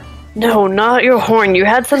always there. No, not your horn. You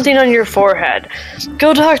had something on your forehead.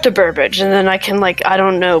 Go talk to Burbage, and then I can, I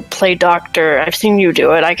don't know, play doctor. I've seen you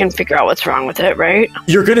do it. I can figure out what's wrong with it, right?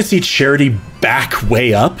 You're gonna see Charity back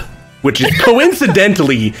way up, which is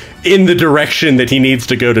coincidentally in the direction that he needs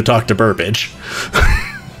to go to talk to Burbage.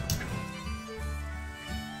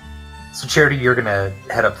 So, Charity, you're gonna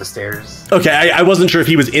head up the stairs. Okay, I wasn't sure if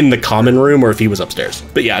he was in the common room or if he was upstairs.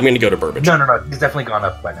 But yeah, I'm gonna go to Burbage. No. He's definitely gone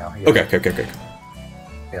up by now. Yeah. Okay.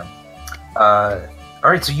 Yeah.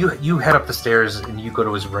 Alright, so you head up the stairs and you go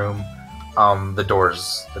to his room. The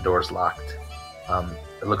door's locked.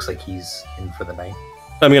 It looks like he's in for the night.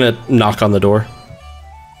 I'm gonna knock on the door.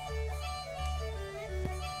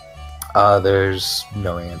 There's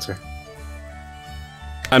no answer.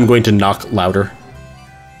 I'm going to knock louder.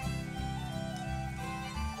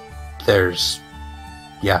 There's,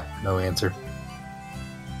 no answer.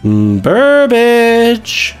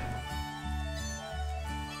 Burbage!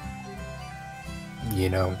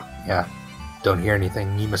 Don't hear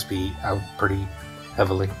anything. He must be out pretty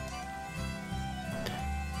heavily.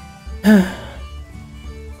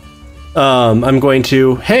 I'm going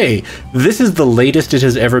to, hey, this is the latest it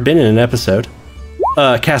has ever been in an episode.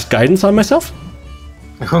 Cast Guidance on myself.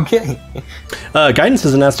 Okay. Guidance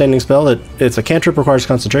is an outstanding spell. It's a cantrip, requires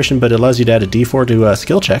concentration, but it allows you to add a d4 to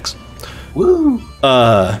skill checks. Woo!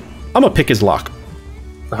 I'm gonna pick his lock.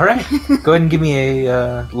 Alright. Go ahead and give me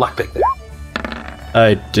a lockpick there.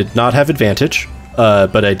 I did not have advantage,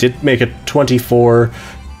 but I did make a 24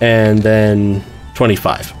 and then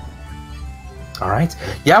 25. Alright.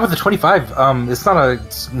 Yeah, with the 25, it's not an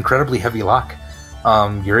incredibly heavy lock.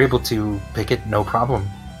 You're able to pick it no problem.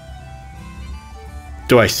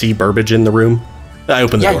 Do I see Burbage in the room? I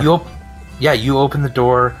open the door. You open the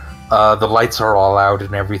door. The lights are all out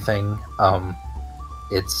and everything.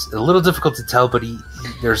 It's a little difficult to tell, but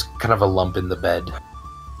there's kind of a lump in the bed.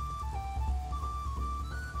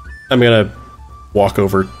 I'm gonna walk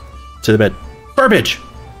over to the bed. Burbage!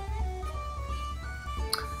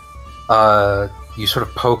 You sort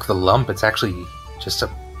of poke the lump. It's actually just a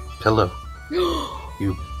pillow.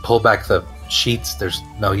 You pull back the sheets.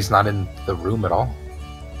 He's not in the room at all.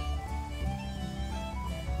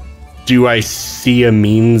 Do I see a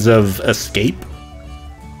means of escape?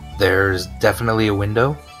 There's definitely a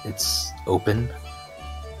window. It's open.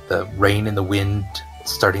 The rain and the wind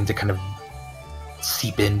starting to kind of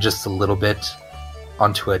seep in just a little bit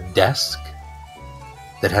onto a desk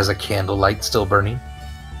that has a candlelight still burning.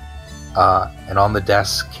 And on the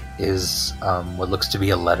desk is what looks to be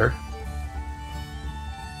a letter.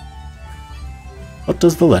 What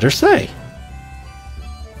does the letter say?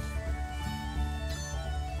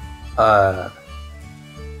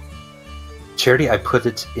 Charity, I put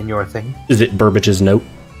it in your thing. Is it Burbage's note?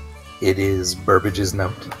 It is Burbage's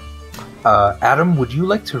note. Adam, would you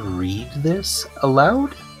like to read this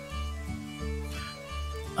aloud?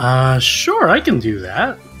 Sure, I can do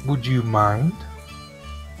that. Would you mind?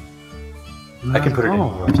 I can put it in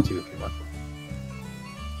yours too if you want.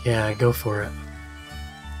 Yeah, go for it.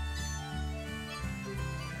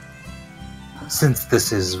 Since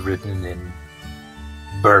this is written in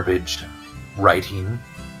Burbage writing.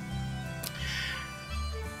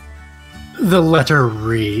 The letter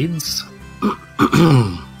reads,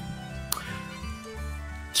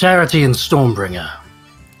 Charity and Stormbringer.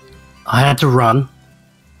 I had to run.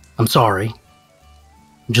 I'm sorry.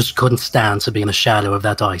 Just couldn't stand to be in the shadow of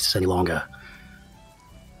that ice any longer.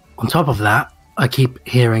 On top of that, I keep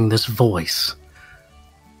hearing this voice.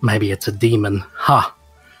 Maybe it's a demon. Ha!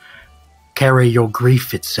 Carry your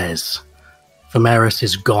grief, it says. Vimeris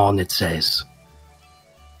is gone, it says.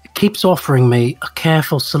 It keeps offering me a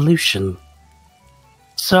careful solution.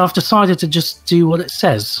 So I've decided to just do what it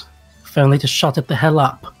says. if only to shut it the hell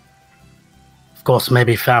up. Of course,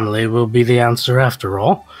 maybe family will be the answer after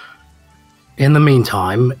all. In the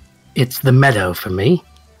meantime, it's the meadow for me.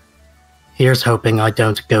 Here's hoping I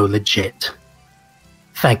don't go legit.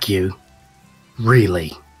 Thank you,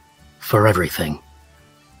 really, for everything.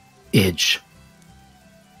 Idge.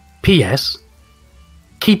 P.S.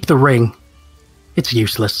 Keep the ring. It's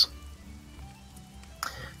useless.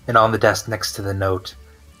 And on the desk next to the note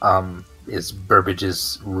is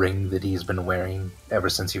Burbage's ring that he's been wearing ever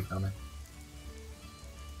since you found it.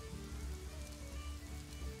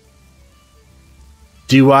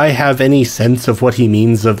 Do I have any sense of what he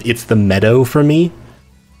means of it's the meadow for me?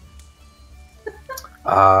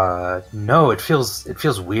 No, it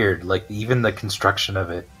feels weird. Like even the construction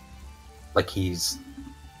of it, like he's,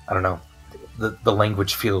 I don't know, the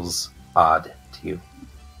language feels odd to you.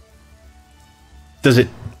 Does it?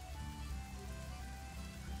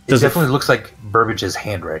 It definitely looks like Burbage's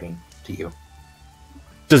handwriting to you.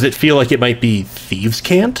 Does it feel like it might be Thieves'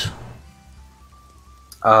 Cant?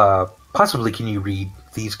 Possibly. Can you read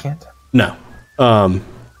Thieves' Cant? No.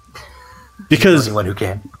 Because anyone who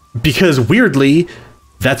can. Because weirdly,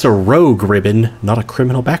 that's a rogue ribbon, not a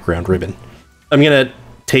criminal background ribbon. I'm gonna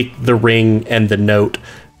take the ring and the note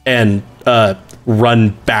and run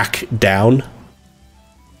back down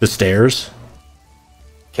the stairs.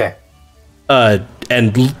 Okay.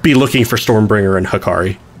 And be looking for Stormbringer and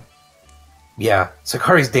Hikari. Yeah,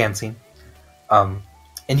 Hikari's dancing. And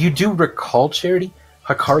you do recall, Charity,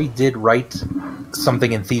 Hikari did write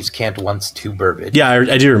something in Thieves' Cant once to Burbage. Yeah,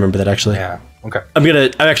 I do remember that actually. Yeah. Okay. I'm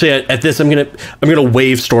gonna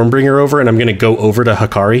wave Stormbringer over, and I'm gonna go over to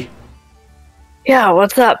Hikari. Yeah,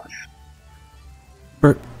 what's up?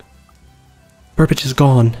 Burbage is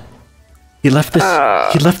gone. He left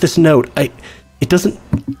this note. It doesn't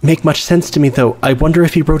make much sense to me though. I wonder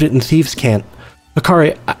if he wrote it in Thieves' Cant.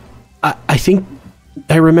 Hikari, I think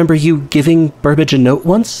I remember you giving Burbage a note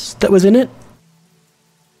once that was in it.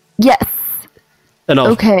 Yes. And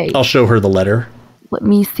Okay. I'll show her the letter. Let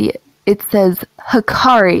me see it. It says,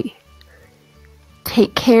 Hikari,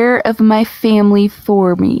 take care of my family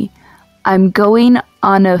for me. I'm going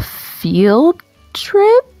on a field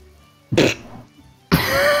trip?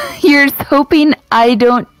 Here's hoping I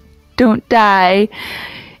don't die.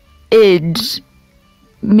 Idge.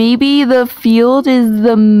 Maybe the field is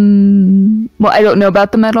the... Well, I don't know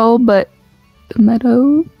about the meadow, but the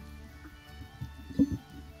meadow?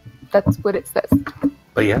 That's what it says.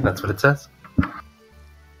 But yeah, that's what it says.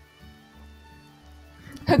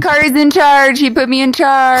 Hikari's in charge. He put me in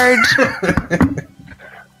charge.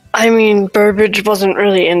 I mean, Burbage wasn't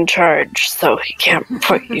really in charge, so he can't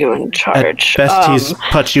put you in charge. At best, he's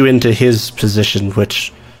put you into his position,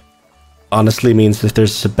 which honestly means that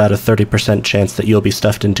there's about a 30% chance that you'll be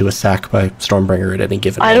stuffed into a sack by Stormbringer at any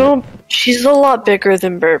given moment. She's a lot bigger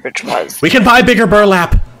than Burbage was. We can buy bigger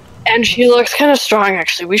burlap! And she looks kind of strong,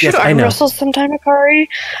 actually. We should Yes, I arm know. wrestle sometime, Hikari.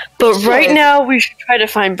 But right now, we should try to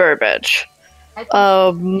find Burbage.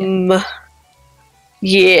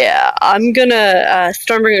 Yeah, I'm gonna,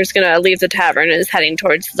 Stormbringer's gonna leave the tavern and is heading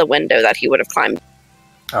towards the window that he would have climbed.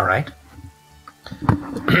 All right.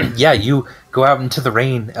 Yeah, you go out into the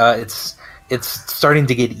rain. It's starting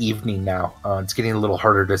to get evening now. It's getting a little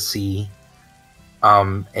harder to see.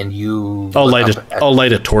 And you... I'll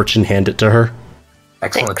light a torch and hand it to her.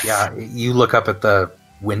 Excellent. Thanks. Yeah, you look up at the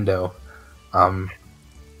window.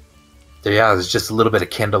 There's just a little bit of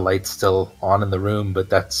candlelight still on in the room, but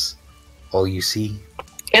that's all you see.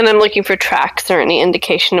 And I'm looking for tracks or any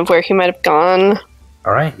indication of where he might have gone.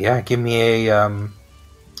 All right. Yeah, give me a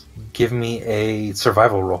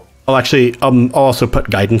survival roll. I'll also put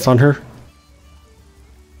guidance on her.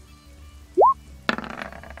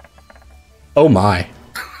 Oh my.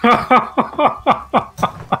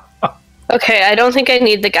 Okay, I don't think I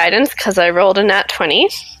need the guidance because I rolled a nat 20.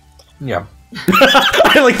 Yeah.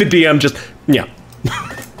 I like the DM just, yeah.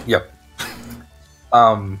 Yep.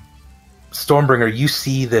 Stormbringer, you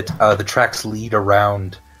see that the tracks lead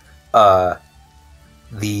around the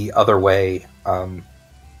other way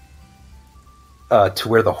to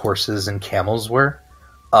where the horses and camels were,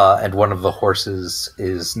 and one of the horses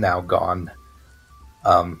is now gone.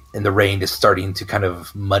 And the rain is starting to kind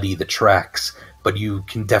of muddy the tracks, but you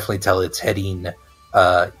can definitely tell it's heading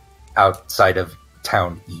outside of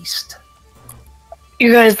town east.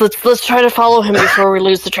 You guys, let's try to follow him before we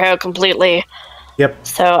lose the trail completely. Yep.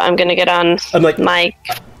 So I'm gonna get on my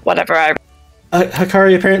whatever I...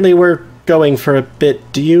 Hikari, apparently we're going for a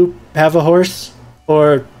bit. Do you have a horse?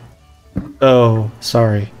 Or... Oh,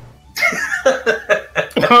 sorry.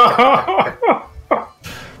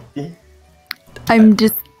 I'm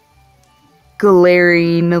just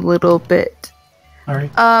glaring a little bit. All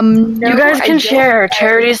right. No, You guys I can don't- share.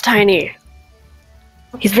 Charity's tiny.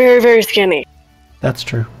 He's very, very skinny. That's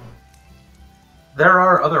true. There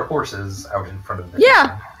are other horses out in front of the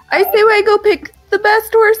Yeah, I say I go pick the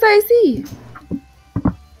best horse I see.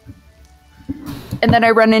 And then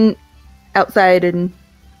I run in outside and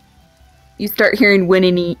you start hearing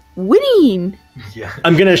whinnying. Yeah.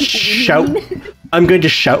 I'm gonna shout. I'm going to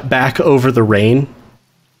shout back over the rain.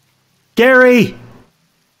 Gary,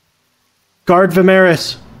 guard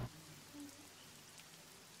Vimeris.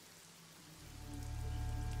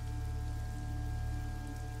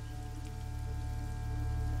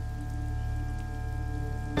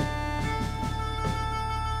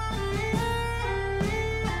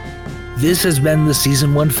 This has been the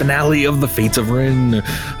Season 1 finale of The Fates of Rin,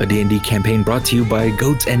 a D&D campaign brought to you by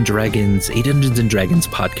Goats and Dragons, a Dungeons & Dragons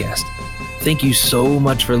podcast. Thank you so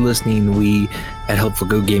much for listening. We at Helpful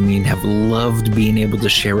Goat Gaming have loved being able to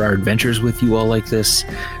share our adventures with you all like this.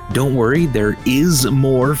 Don't worry, there is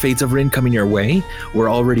more Fates of Rin coming your way. We're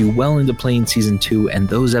already well into playing Season 2, and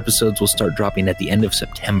those episodes will start dropping at the end of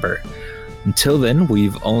September. Until then,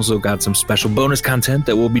 we've also got some special bonus content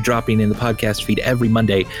that we'll be dropping in the podcast feed every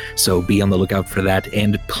Monday, so be on the lookout for that,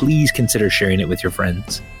 and please consider sharing it with your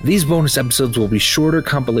friends. These bonus episodes will be shorter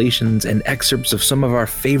compilations and excerpts of some of our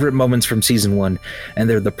favorite moments from Season 1, and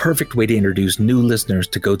they're the perfect way to introduce new listeners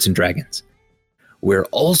to Goats and Dragons. We're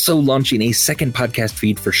also launching a second podcast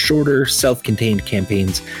feed for shorter, self-contained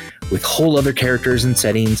campaigns with whole other characters and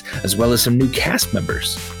settings, as well as some new cast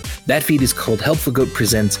members. That feed is called Helpful Goat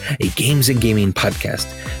Presents, a Games and Gaming podcast,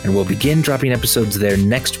 and we'll begin dropping episodes there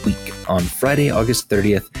next week on Friday, August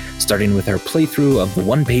 30th, starting with our playthrough of the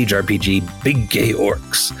one-page RPG Big Gay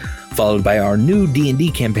Orcs, followed by our new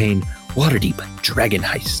D&D campaign, Waterdeep Dragon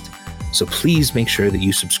Heist. So please make sure that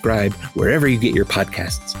you subscribe wherever you get your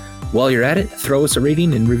podcasts. While you're at it, throw us a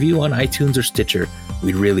rating and review on iTunes or Stitcher.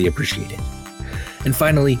 We'd really appreciate it. And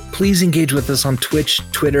finally, please engage with us on Twitch,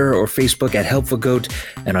 Twitter, or Facebook at Helpful Goat,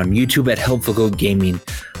 and on YouTube at Helpful Goat Gaming.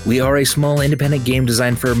 We are a small independent game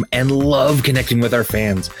design firm and love connecting with our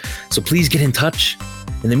fans, so please get in touch.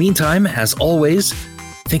 In the meantime, as always,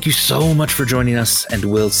 thank you so much for joining us, and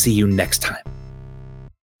we'll see you next time.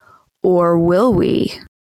 Or will we?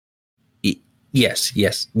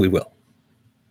 Yes, we will.